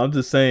 No, I'm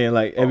just saying,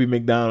 like every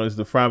McDonald's,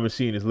 the fry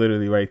machine is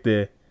literally right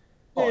there.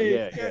 Oh, Yeah,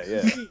 yeah, you can yeah,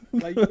 actually see-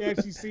 like you can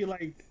actually see,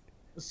 like,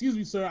 excuse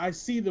me, sir, I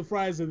see the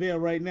fries are there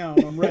right now,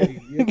 and I'm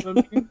ready. You know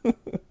what I mean?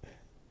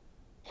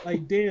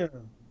 Like,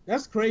 damn,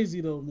 that's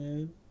crazy though,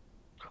 man.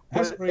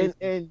 That's But- crazy.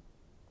 And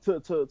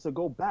to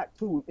go back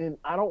to, and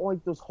I don't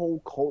like this whole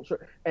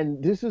culture,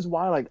 and this is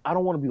why, like, I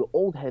don't want to be the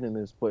old head in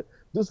this, but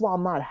this is why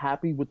I'm not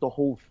happy with the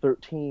whole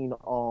 13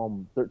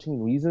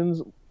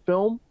 Reasons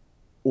film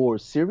or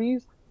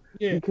series,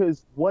 Yeah,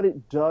 because what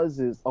it does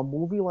is a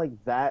movie like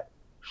that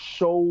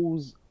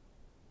shows,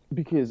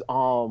 because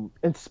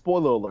and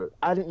spoiler alert,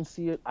 I didn't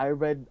see it. I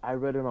read it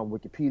on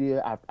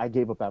Wikipedia. I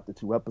gave up after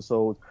 2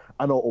 episodes.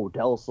 I know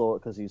Odell saw it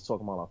because he's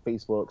talking about it on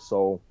Facebook,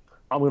 so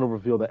I'm gonna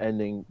reveal the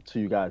ending to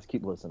you guys.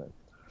 Keep listening.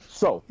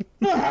 So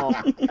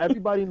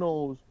everybody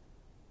knows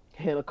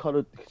Hannah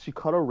she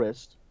cut her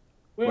wrist.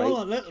 wait, right?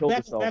 hold on. Killed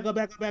back herself.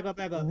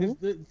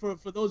 up.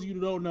 For those of you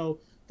who don't know,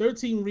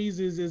 13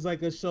 Reasons is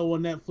like a show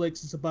on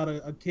Netflix. It's about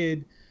a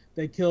kid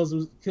that kills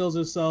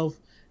herself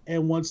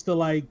and wants to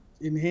like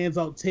and hands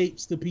out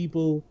tapes to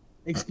people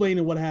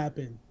explaining what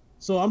happened.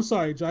 So I'm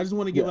sorry, Joe. I just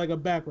want to give like a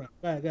background.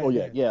 Oh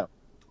yeah.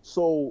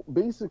 So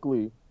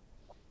basically,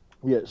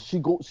 yeah,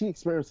 she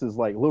experiences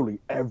like literally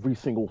every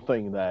single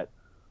thing that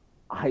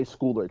a high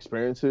schooler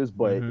experiences,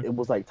 but it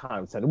was like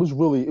times 10. It was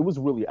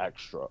really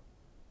extra.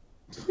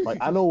 Like,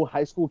 I know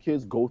high school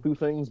kids go through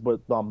things,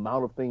 but the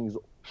amount of things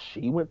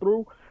she went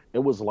through, it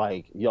was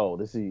like, yo,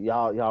 this is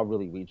y'all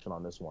really reaching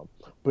on this one.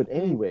 But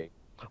anyway,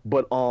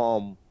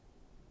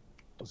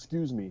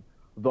 excuse me,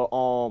 I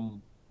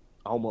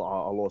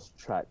lost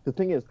track. The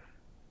thing is,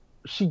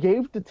 she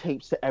gave the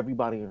tapes to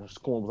everybody in her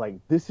school and was like,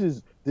 this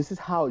is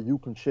how you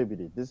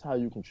contributed. This is how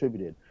you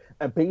contributed.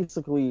 And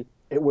basically,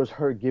 it was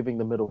her giving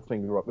the middle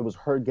finger up. It was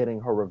her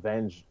getting her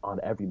revenge on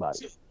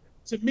everybody.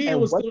 To me, And it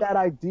was what that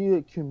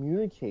idea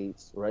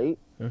communicates, right,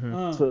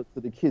 Mm-hmm. to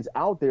the kids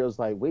out there is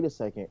like, wait a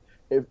second,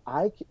 if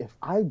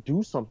I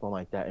do something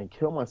like that and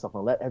kill myself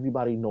and let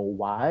everybody know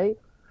why,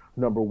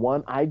 number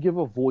one, I give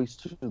a voice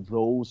to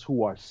those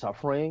who are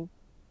suffering.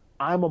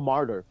 I'm a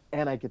martyr,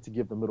 and I get to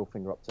give the middle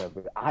finger up to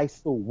everybody. I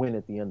still win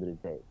at the end of the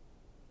day.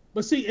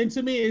 But see, and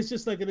to me, it's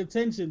just like an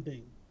attention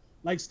thing.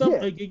 Like stuff,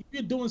 Yeah. like if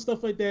you're doing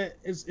stuff like that,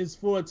 it's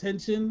for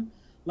attention.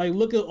 Like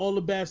look at all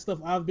the bad stuff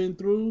I've been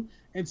through,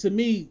 and to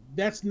me,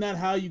 that's not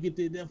how you get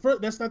the.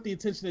 First, that's not the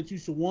attention that you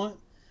should want,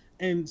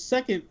 and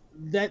second,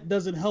 that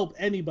doesn't help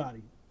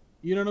anybody.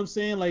 You know what I'm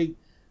saying? Like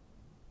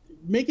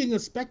making a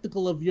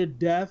spectacle of your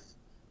death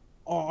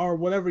or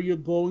whatever you're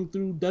going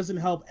through doesn't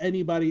help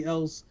anybody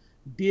else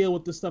deal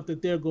with the stuff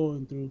that they're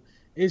going through.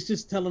 It's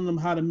just telling them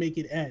how to make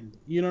it end.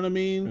 You know what I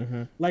mean?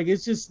 Mm-hmm. Like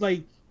it's just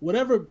like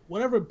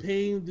whatever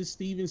pain this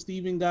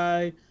Steven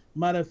guy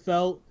might have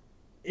felt,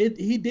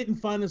 he didn't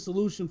find a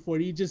solution for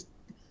it. He just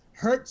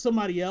hurt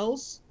somebody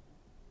else,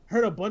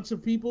 hurt a bunch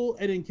of people,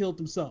 and then killed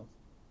himself.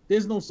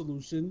 There's no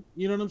solution.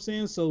 You know what I'm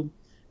saying? So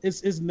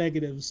it's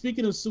negative.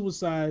 Speaking of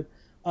suicide,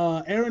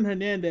 Aaron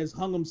Hernandez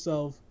hung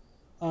himself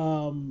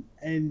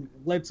and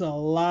led to a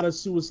lot of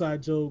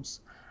suicide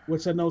jokes,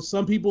 which I know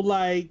some people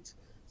liked,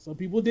 some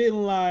people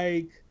didn't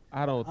like.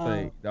 I don't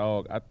think,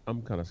 dog.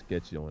 I'm kind of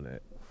sketchy on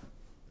that.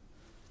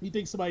 You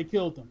think somebody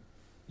killed him?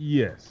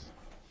 Yes.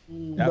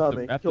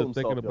 Man, After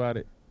thinking about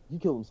it, he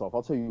killed himself.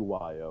 I'll tell you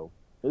why, yo.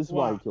 This is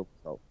why he killed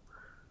himself.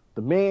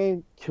 The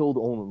man killed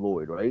Owen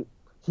Lloyd, right?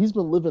 He's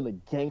been living a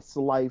gangster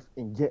life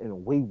and getting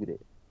away with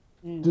it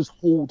this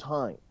whole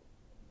time,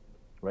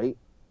 right?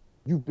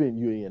 You're in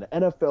the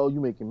NFL,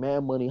 you're making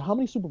mad money. How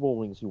many Super Bowl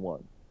rings you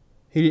won?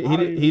 He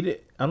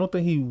did. I don't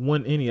think he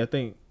won any. I don't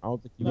think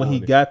when he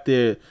won got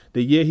there,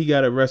 the year he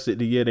got arrested,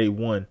 the year they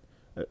won.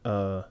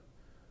 Or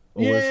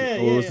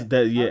was it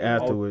that year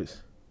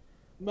afterwards?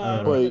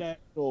 No,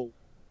 so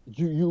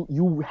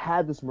you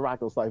had this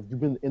miraculous life. You've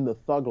been in the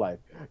thug life.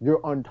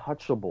 You're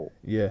untouchable.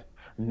 Yeah.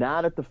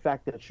 Now that the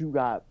fact that you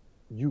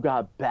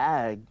got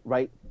bagged,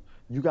 right?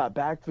 You got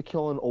bagged for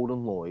killing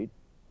Odin Lloyd,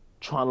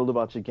 trying to live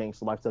out your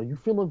gangster lifestyle. You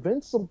feel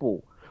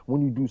invincible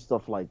when you do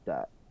stuff like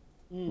that,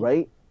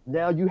 right?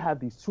 Now you have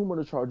these 2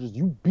 murder charges.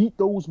 You beat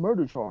those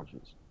murder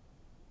charges.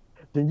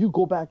 Then you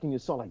go back in your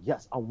cell like,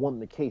 yes, I won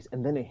the case.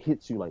 And then it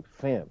hits you like,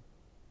 fam,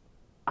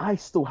 I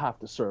still have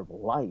to serve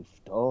life,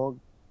 dog.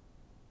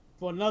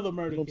 For another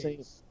murder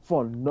case.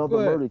 For another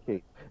murder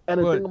case. And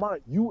the thing about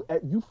it,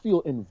 you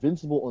feel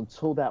invincible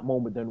until that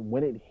moment. Then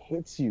when it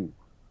hits you,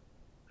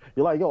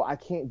 you're like, yo, I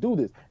can't do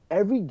this.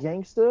 Every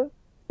gangster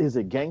is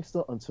a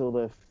gangster until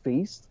they're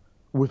faced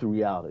with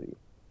reality.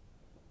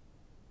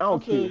 I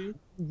don't care who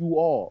you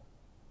are.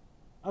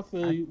 I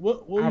feel you.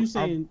 What were you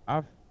saying?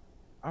 I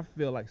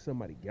feel like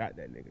somebody got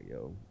that nigga,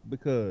 yo.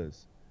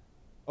 Because,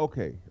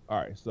 okay, all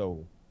right,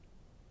 so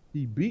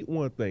he beat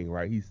one thing,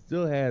 right? He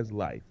still has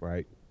life,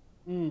 right?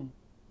 To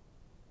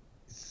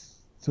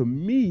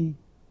me,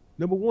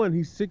 number one,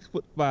 he's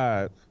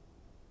 6'5",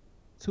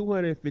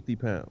 250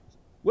 pounds.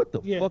 What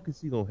the fuck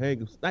is he gonna hang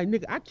himself? Like,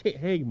 nigga, I can't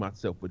hang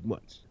myself with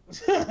much.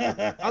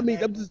 I mean,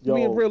 I'm just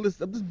being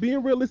realistic. I'm just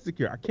being realistic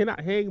here. I cannot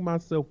hang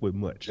myself with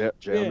much. Jail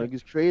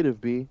niggas creative,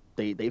 B.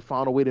 They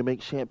found a way to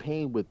make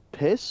champagne with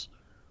piss,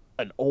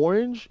 an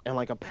orange, and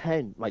like a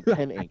pen, like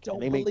pen ink, and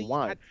they make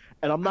wine.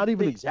 And I'm not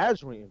even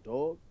exaggerating,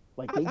 dog.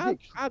 Like they get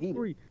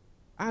creative.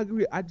 I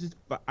agree. I just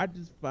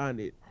find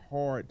it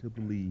hard to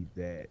believe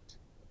that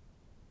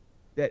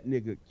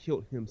nigga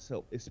killed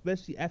himself,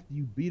 especially after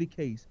you beat a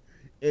case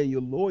and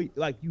your lawyer,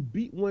 like, you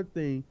beat one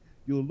thing,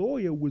 your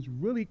lawyer was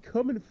really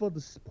coming for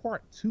the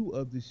part 2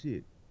 of the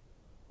shit.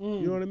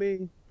 You know what I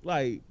mean?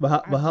 Like,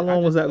 but how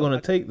long was that going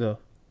to take though?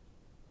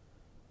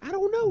 I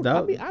don't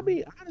know. I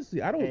mean,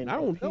 honestly, I don't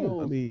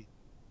know. I mean,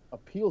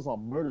 appeals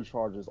on murder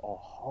charges are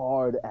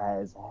hard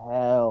as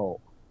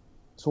hell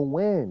to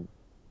win.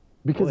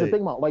 Because the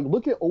thing about, like,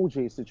 look at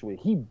OJ's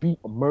situation. He beat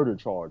a murder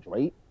charge,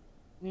 right?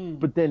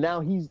 But then now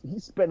he's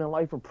spending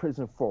life in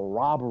prison for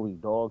robbery,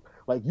 dog.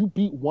 Like, you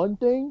beat one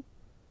thing,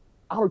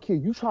 I don't care.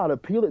 You try to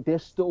appeal it, they're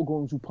still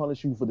going to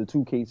punish you for the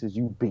 2 cases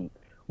you beat,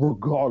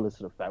 regardless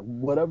of the fact.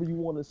 Whatever you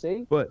want to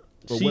say. But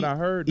what I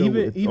heard, though,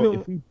 if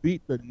he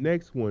beat the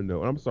next one,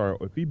 though, I'm sorry,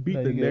 if he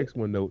beat the next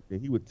one, though, then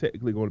he was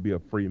technically going to be a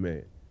free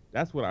man.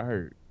 That's what I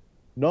heard.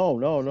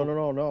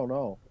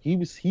 No.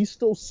 He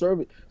still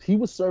serving. He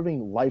was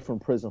serving life in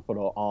prison for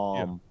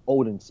the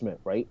Odin Smith,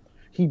 right?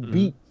 He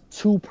beat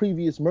 2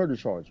 previous murder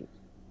charges,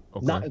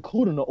 not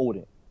including the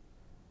Odin.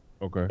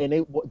 Okay. And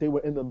they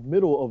were in the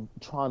middle of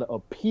trying to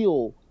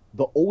appeal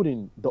the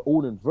Odin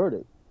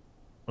verdict.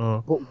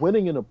 But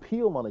winning an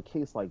appeal on a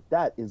case like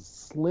that is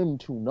slim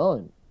to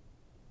none.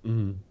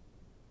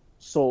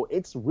 So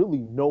it's really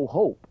no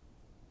hope.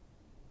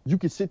 You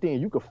could sit there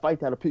and you could fight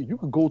that appeal. You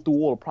could go through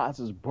all the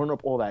process, burn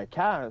up all that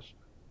cash.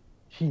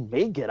 He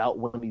may get out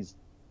when he's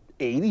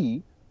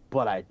 80,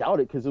 but I doubt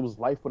it because it was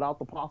life without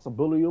the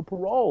possibility of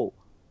parole.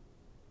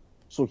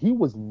 So he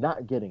was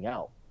not getting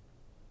out.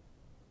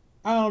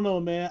 I don't know,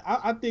 man.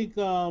 I think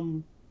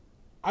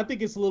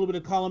it's a little bit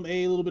of column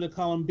A, a little bit of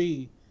column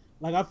B.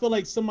 Like, I feel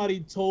like somebody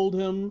told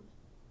him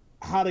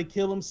how to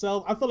kill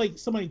himself. I feel like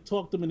somebody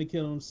talked him into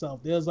killing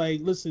himself. They was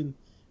like, listen,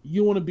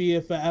 you want to be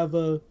here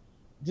forever,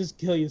 just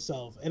kill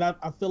yourself. And I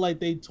feel like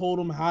they told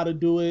him how to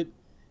do it,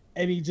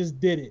 and he just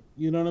did it.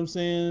 You know what I'm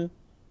saying?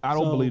 I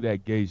don't believe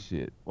that gay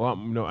shit. Well,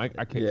 no, I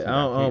can't. Yeah,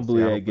 I don't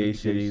believe that gay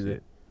shit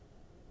either.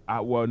 I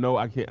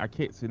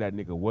can't say that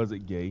nigga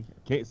wasn't gay.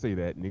 I can't say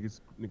that.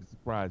 Niggas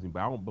surprised me,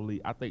 but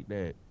I think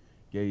that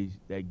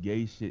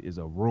gay shit is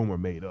a rumor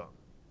made up.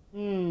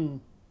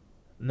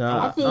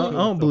 Nah, I feel I you.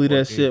 don't believe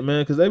that shit,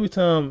 man. Because every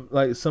time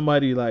like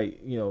somebody like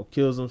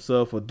kills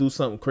himself or do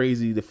something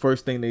crazy, the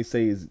first thing they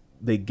say is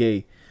they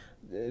gay.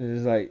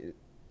 It's like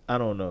I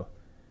don't know.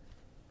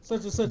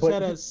 Such and such But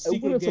had a it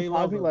secret wouldn't gay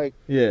surprise me. lover. Like,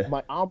 Yeah,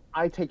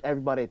 I take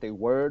everybody at their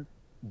word.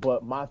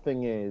 But my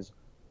thing is,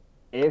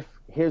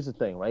 here's the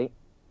thing, right?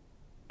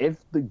 If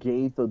the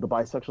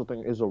bisexual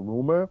thing is a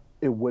rumor,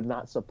 it would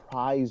not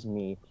surprise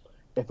me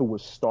if it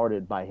was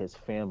started by his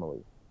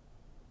family,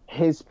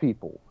 his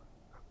people,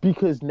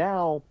 because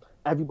now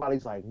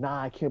everybody's like,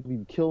 nah, I can't believe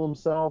he killed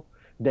himself.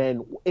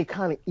 Then it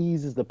kind of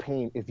eases the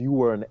pain if you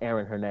were an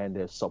Aaron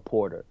Hernandez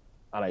supporter.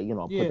 I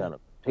put that in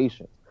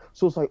quotation.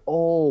 So it's like,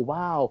 oh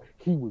wow,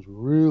 he was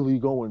really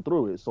going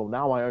through it. So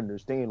now I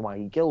understand why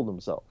he killed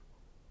himself.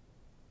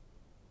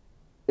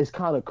 It's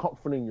kind of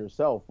comforting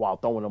yourself while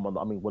throwing him on.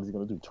 I mean, what is he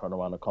gonna do? Turn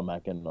around and come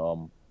back and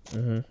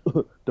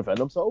defend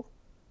himself?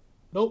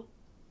 Nope.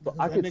 So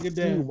I could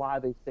see why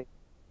they think.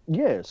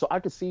 Yeah, so I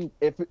could see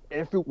if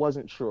it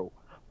wasn't true,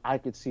 I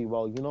could see.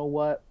 Well, you know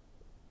what?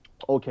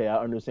 Okay, I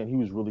understand he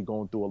was really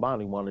going through a lot.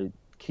 And he wanted to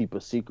keep a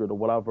secret or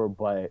whatever.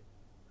 But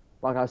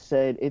like I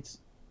said,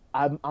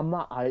 I'm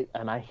not.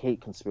 I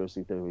hate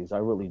conspiracy theories. I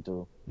really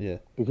do. yeah.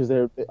 Because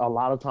they're a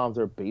lot of times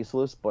they're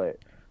baseless. But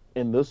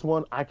in this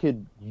one, I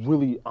could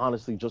really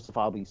honestly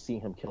justifiably see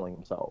him killing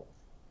himself.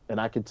 And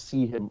I could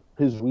see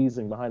his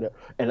reasoning behind it.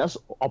 And that's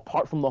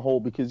apart from the whole,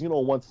 because,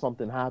 once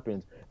something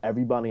happens,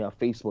 everybody on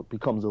Facebook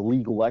becomes a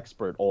legal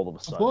expert all of a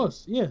sudden. Of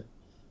course, yeah.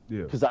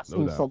 Yeah. Because I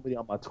seen somebody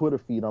on my Twitter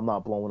feed, I'm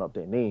not blowing up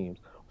their names,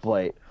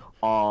 but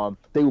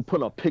they were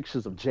putting up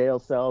pictures of jail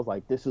cells,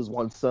 like this is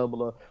one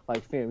similar.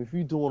 Like, fam, if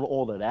you're doing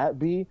all of that,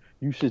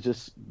 you should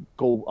just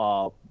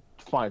go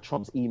find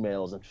Trump's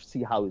emails and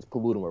see how he's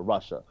polluting with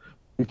Russia.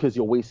 Because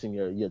you're wasting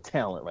your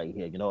talent right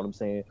here, you know what I'm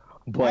saying?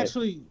 But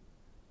actually,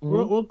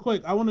 real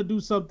quick, I want to do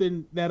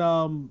something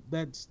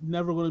that's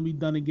never going to be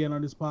done again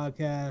on this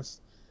podcast,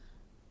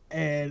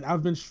 and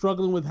I've been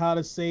struggling with how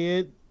to say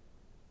it.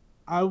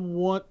 I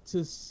want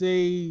to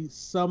say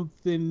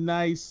something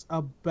nice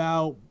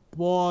about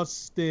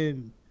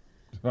Boston.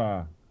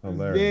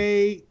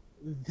 Hilarious.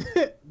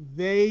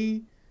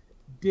 They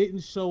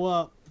didn't show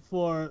up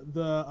for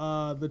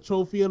the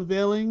trophy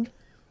unveiling,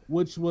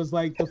 which was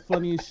like the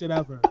funniest shit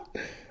ever.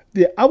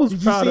 Yeah, I was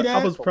Did proud. You see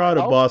that? I was proud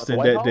of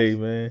Boston that day,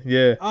 man.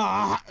 Yeah,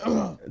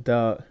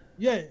 dog.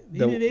 Yeah,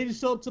 they didn't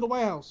show up to the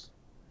White House.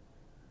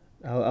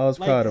 I was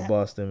proud of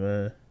Boston,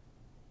 man.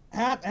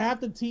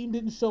 Half the team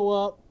didn't show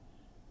up.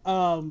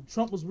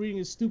 Trump was reading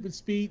his stupid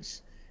speech,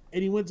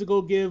 and he went to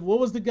go give, what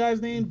was the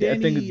guy's name? I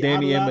think it's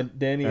Danny Amendola.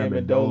 Danny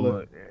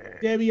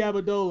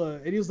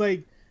Amendola, and he was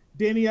like,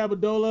 Danny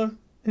Amendola.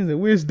 He's like,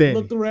 where's Danny?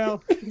 Looked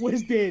around,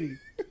 where's Danny?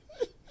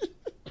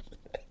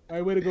 All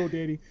right, way to go,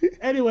 Danny.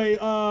 Anyway,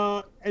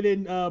 and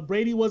then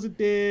Brady wasn't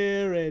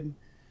there, and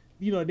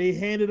they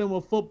handed him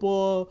a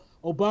football.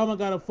 Obama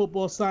got a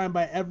football signed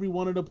by every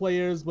one of the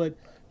players, but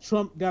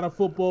Trump got a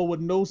football with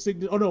no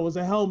signature. Oh no, it was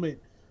a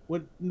helmet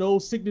with no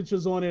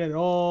signatures on it at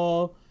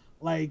all.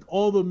 Like,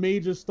 all the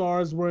major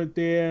stars weren't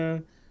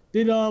there.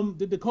 Did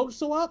the coach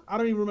show up? I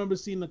don't even remember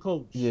seeing the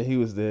coach. Yeah, he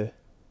was there.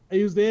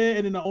 He was there,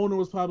 and then the owner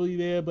was probably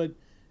there.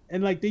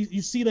 And like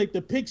you see like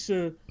the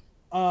picture,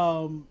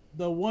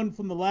 the one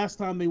from the last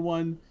time they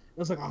won, it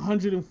was like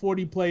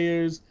 140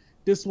 players.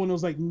 This one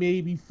was like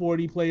maybe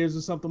 40 players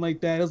or something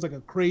like that. It was like a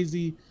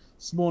crazy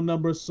small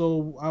number.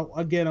 So I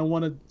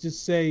want to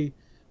just say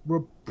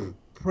we're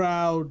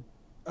proud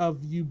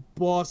of you,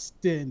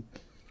 Boston,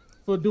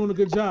 for doing a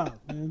good job,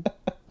 man.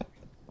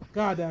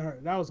 God, that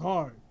hurt. That was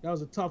hard. That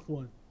was a tough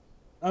one.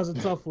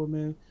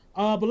 Man.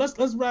 But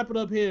let's wrap it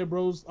up here,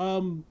 bros.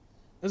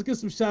 Let's get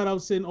some shout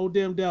outs in. Oh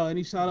damn Dell.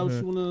 Any shout outs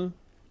you wanna?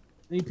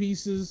 Any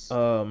pieces?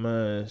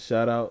 Man,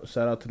 shout out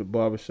to the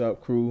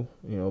barbershop crew.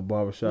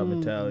 Barbershop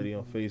mentality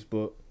on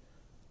Facebook.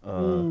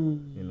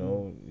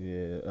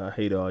 I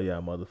hate all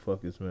y'all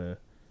motherfuckers, man.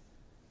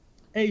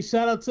 Hey,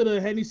 shout out to the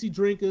Hennessy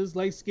drinkers,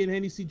 light skin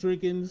Hennessy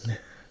drinkings.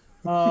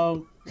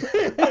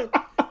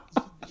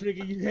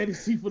 Drinking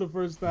Hennessy for the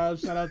first time.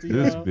 Shout out to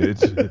y'all. This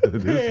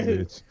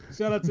bitch.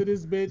 Shout out to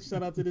this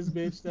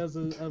bitch. That's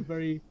a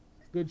very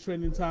good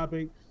trending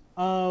topic.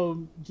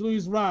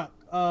 Julius Rock,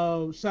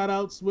 shout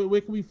outs.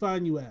 Where can we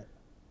find you at?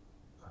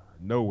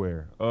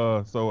 Nowhere.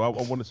 So I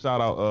want to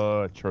shout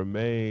out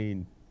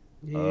Tremaine.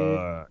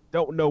 Yeah.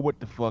 Don't know what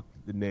the fuck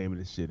the name of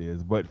this shit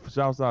is, but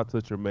shouts out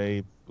to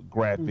Tremaine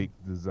graphic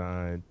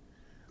design.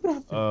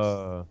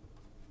 Graphics.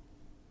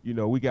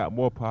 We got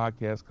more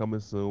podcasts coming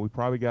soon. We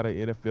probably got an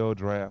NFL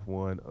draft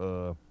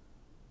one.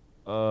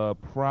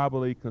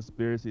 Probably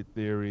conspiracy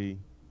theory,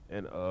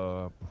 and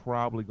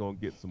probably gonna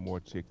get some more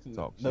chicks to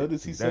talk.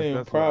 Notice he's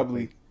saying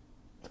probably.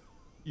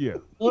 Yeah.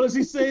 Notice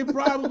he's saying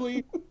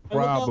probably.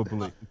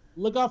 Probably.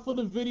 Look out for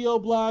the video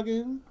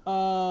blogging.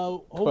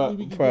 Hopefully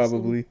we can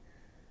probably.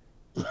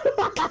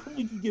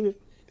 We can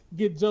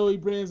get Joey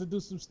Brands to do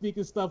some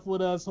sneaker stuff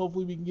with us.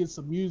 Hopefully we can get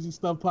some music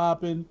stuff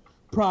popping.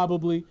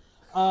 Probably.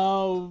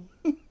 Joe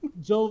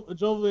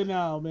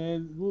now,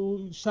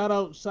 man. Shout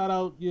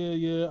out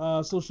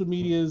your social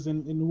medias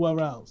and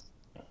whoever else.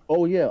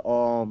 Oh yeah,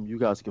 you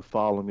guys can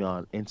follow me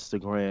on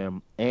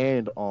Instagram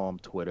and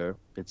Twitter.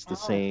 It's the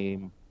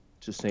same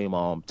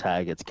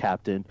tag. It's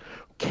Captain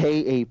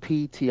KAPTIN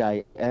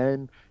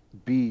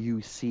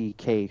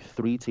BUCK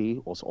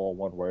 3T. It's all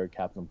one word,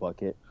 Captain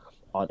Bucket,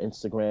 on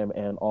Instagram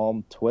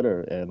and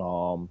Twitter. And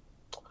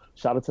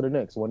shout out to the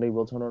Knicks. One day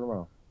we'll turn it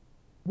around.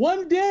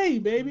 One day,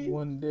 baby.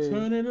 One day.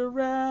 Turn it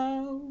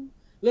around.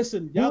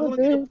 Listen, y'all One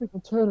day we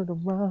can turn it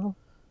around.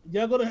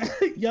 y'all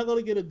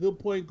gonna get a good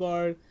point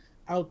guard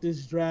out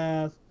this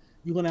draft.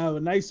 You're gonna have a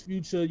nice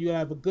future. You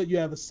have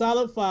a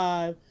solid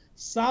 5,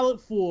 solid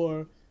 4.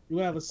 You're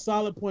gonna have a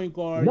solid point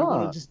guard. You're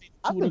gonna just need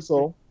I think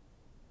so.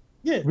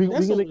 Yeah, we're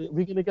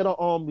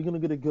gonna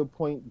get a good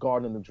point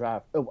guard in the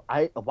draft.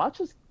 I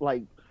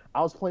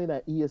was playing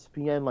that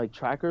ESPN like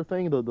tracker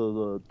thing,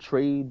 the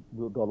trade,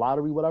 the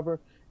lottery, whatever,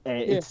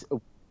 and it's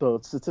the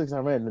statistics I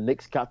ran. The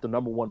Knicks got the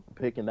 #1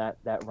 pick in that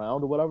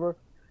round or whatever,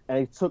 and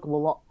it took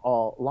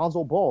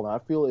Lonzo Ball. And I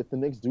feel if the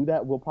Knicks do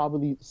that, we'll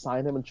probably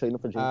sign him and trade him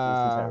for Jason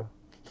Terry.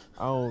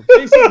 Oh,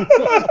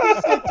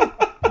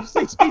 you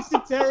say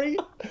Jason Terry?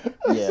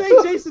 You say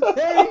Jason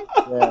Terry?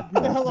 Yeah.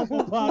 Get the hell off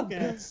the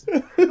podcast.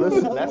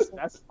 Listen,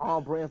 that's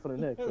on brand for the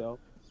Knicks, yo.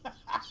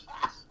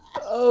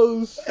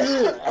 Oh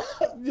shit,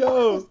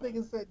 yo! This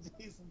nigga said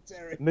Jason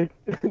Terry.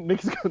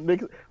 Knicks,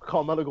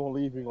 Carmelo gonna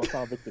leave. He gonna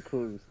sign Victor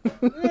Cruz.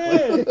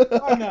 Yeah,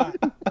 why not?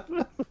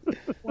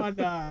 Why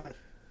not?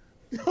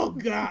 Oh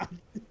God.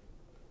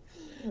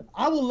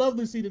 I would love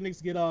to see the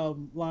Knicks get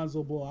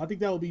Lonzo Ball. I think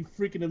that would be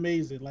freaking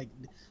amazing. Like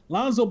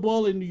Lonzo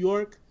Ball in New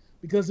York,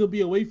 because he'll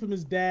be away from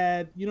his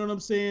dad. You know what I'm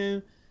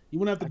saying? You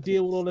wouldn't have to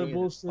deal with all that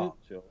bullshit.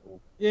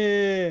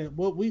 Yeah,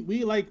 well,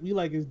 we like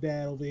his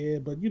dad over here,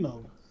 but you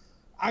know,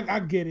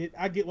 I get it.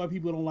 I get why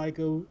people don't like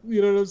him.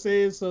 You know what I'm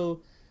saying? So,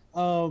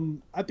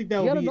 I think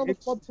that would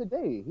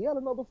be. He had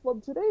another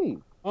flub today.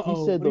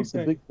 Uh-oh, he said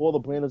the big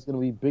baller brand is going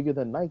to be bigger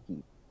than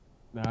Nike.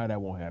 Nah,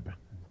 that won't happen.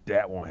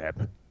 That won't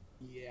happen.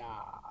 Yeah.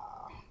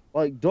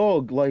 Like,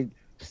 dog, like,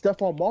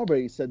 Stephon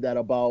Marbury said that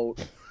about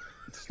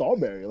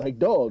Starberry. Like,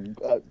 dog.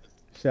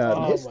 Shout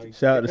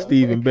out to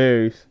Stephen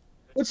Barry's.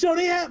 But yo,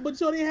 they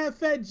had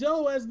Fat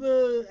Joe as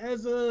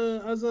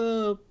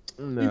a.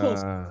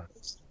 Nah.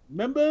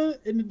 Remember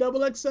in the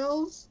double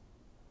XLs?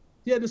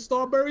 He had the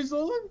Starberries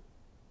on?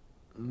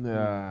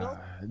 Nah.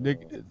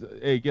 Nick,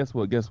 hey, guess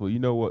what? You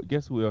know what?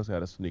 Guess who else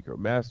had a sneaker?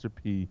 Master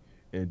P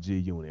and G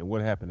Unit. And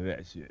what happened to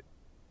that shit?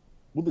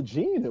 Well, the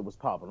G Unit was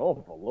popping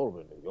off a little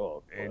bit in New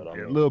York.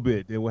 A little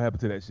bit. Then what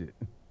happened to that shit?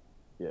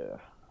 Yeah.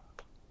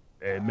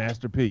 And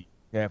Master P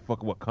had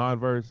fucking what,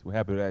 Converse? What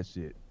happened to that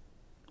shit?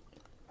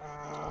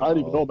 I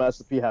didn't even know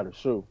Master P had a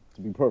shoe,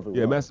 to be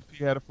perfectly honest. Master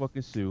P had a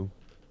fucking shoe.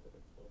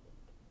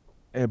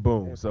 And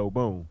boom. So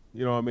boom.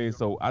 You know what I mean?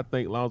 So I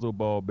think Lonzo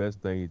Ball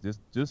best thing is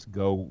just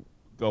go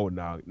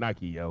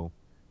Nike, yo.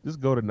 Just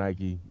go to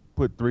Nike,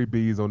 put 3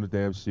 B's on the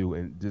damn shoe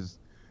and just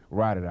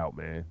ride it out,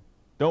 man.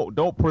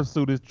 Don't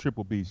pursue this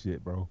triple B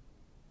shit, bro.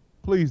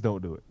 Please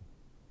don't do it.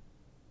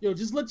 Yo,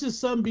 just let your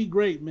son be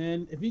great,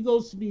 man. If he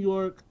goes to New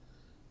York,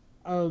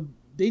 y'all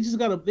just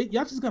gotta,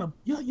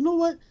 you know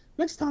what?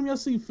 Next time y'all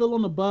see Phil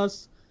on the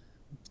bus,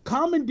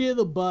 commandeer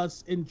the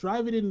bus and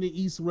drive it in the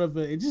East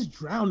River and just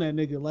drown that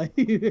nigga. Like,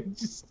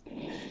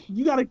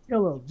 you gotta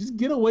kill him. Just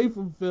get away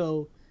from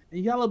Phil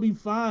and y'all'll be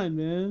fine,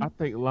 man. I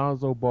think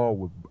Lonzo Ball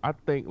would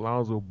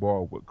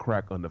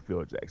crack under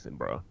Phil Jackson,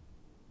 bro.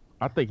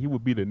 I think he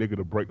would be the nigga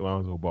to break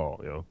Lonzo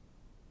Ball, yo.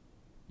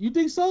 You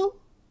think so?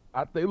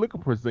 I think, look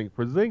at Porzingis.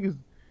 Porzingis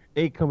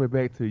ain't coming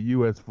back to the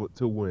U.S.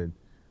 to win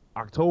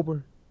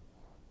October.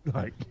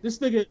 Like, this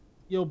nigga,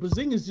 yo,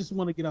 Porzingis just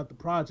want to get out the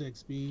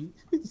projects, B.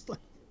 It's like,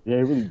 yeah,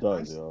 he really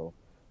does, yo.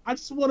 I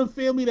just want a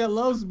family that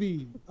loves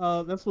me.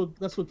 That's what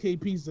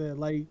KP said.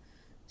 Like,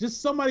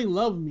 just somebody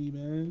love me,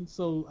 man.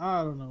 So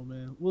I don't know,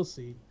 man. We'll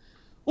see.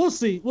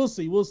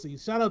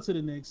 Shout out to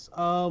the Knicks.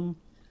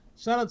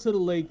 Shout out to the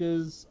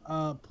Lakers.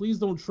 Please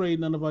don't trade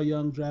none of our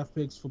young draft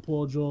picks for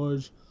Paul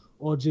George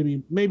or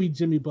maybe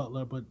Jimmy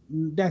Butler, but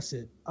that's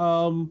it.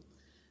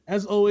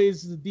 As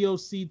always, the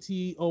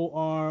DOCTOROCKULAR.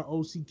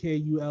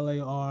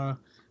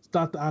 It's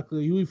Dr.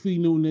 Akila, Huey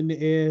Newton in the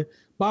air.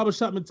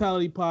 Barbershop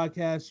Mentality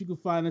Podcast. You can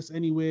find us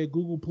anywhere: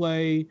 Google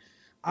Play,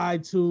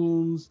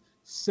 iTunes,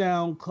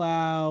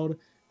 SoundCloud.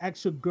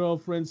 At your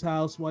girlfriend's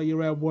house while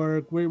you're at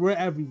work. We're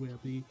everywhere,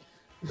 B.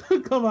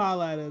 Come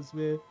holla at us,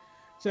 man.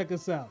 Check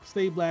us out.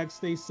 Stay black,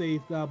 stay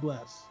safe. God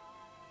bless.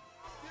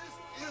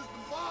 This is the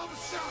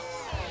barbershop.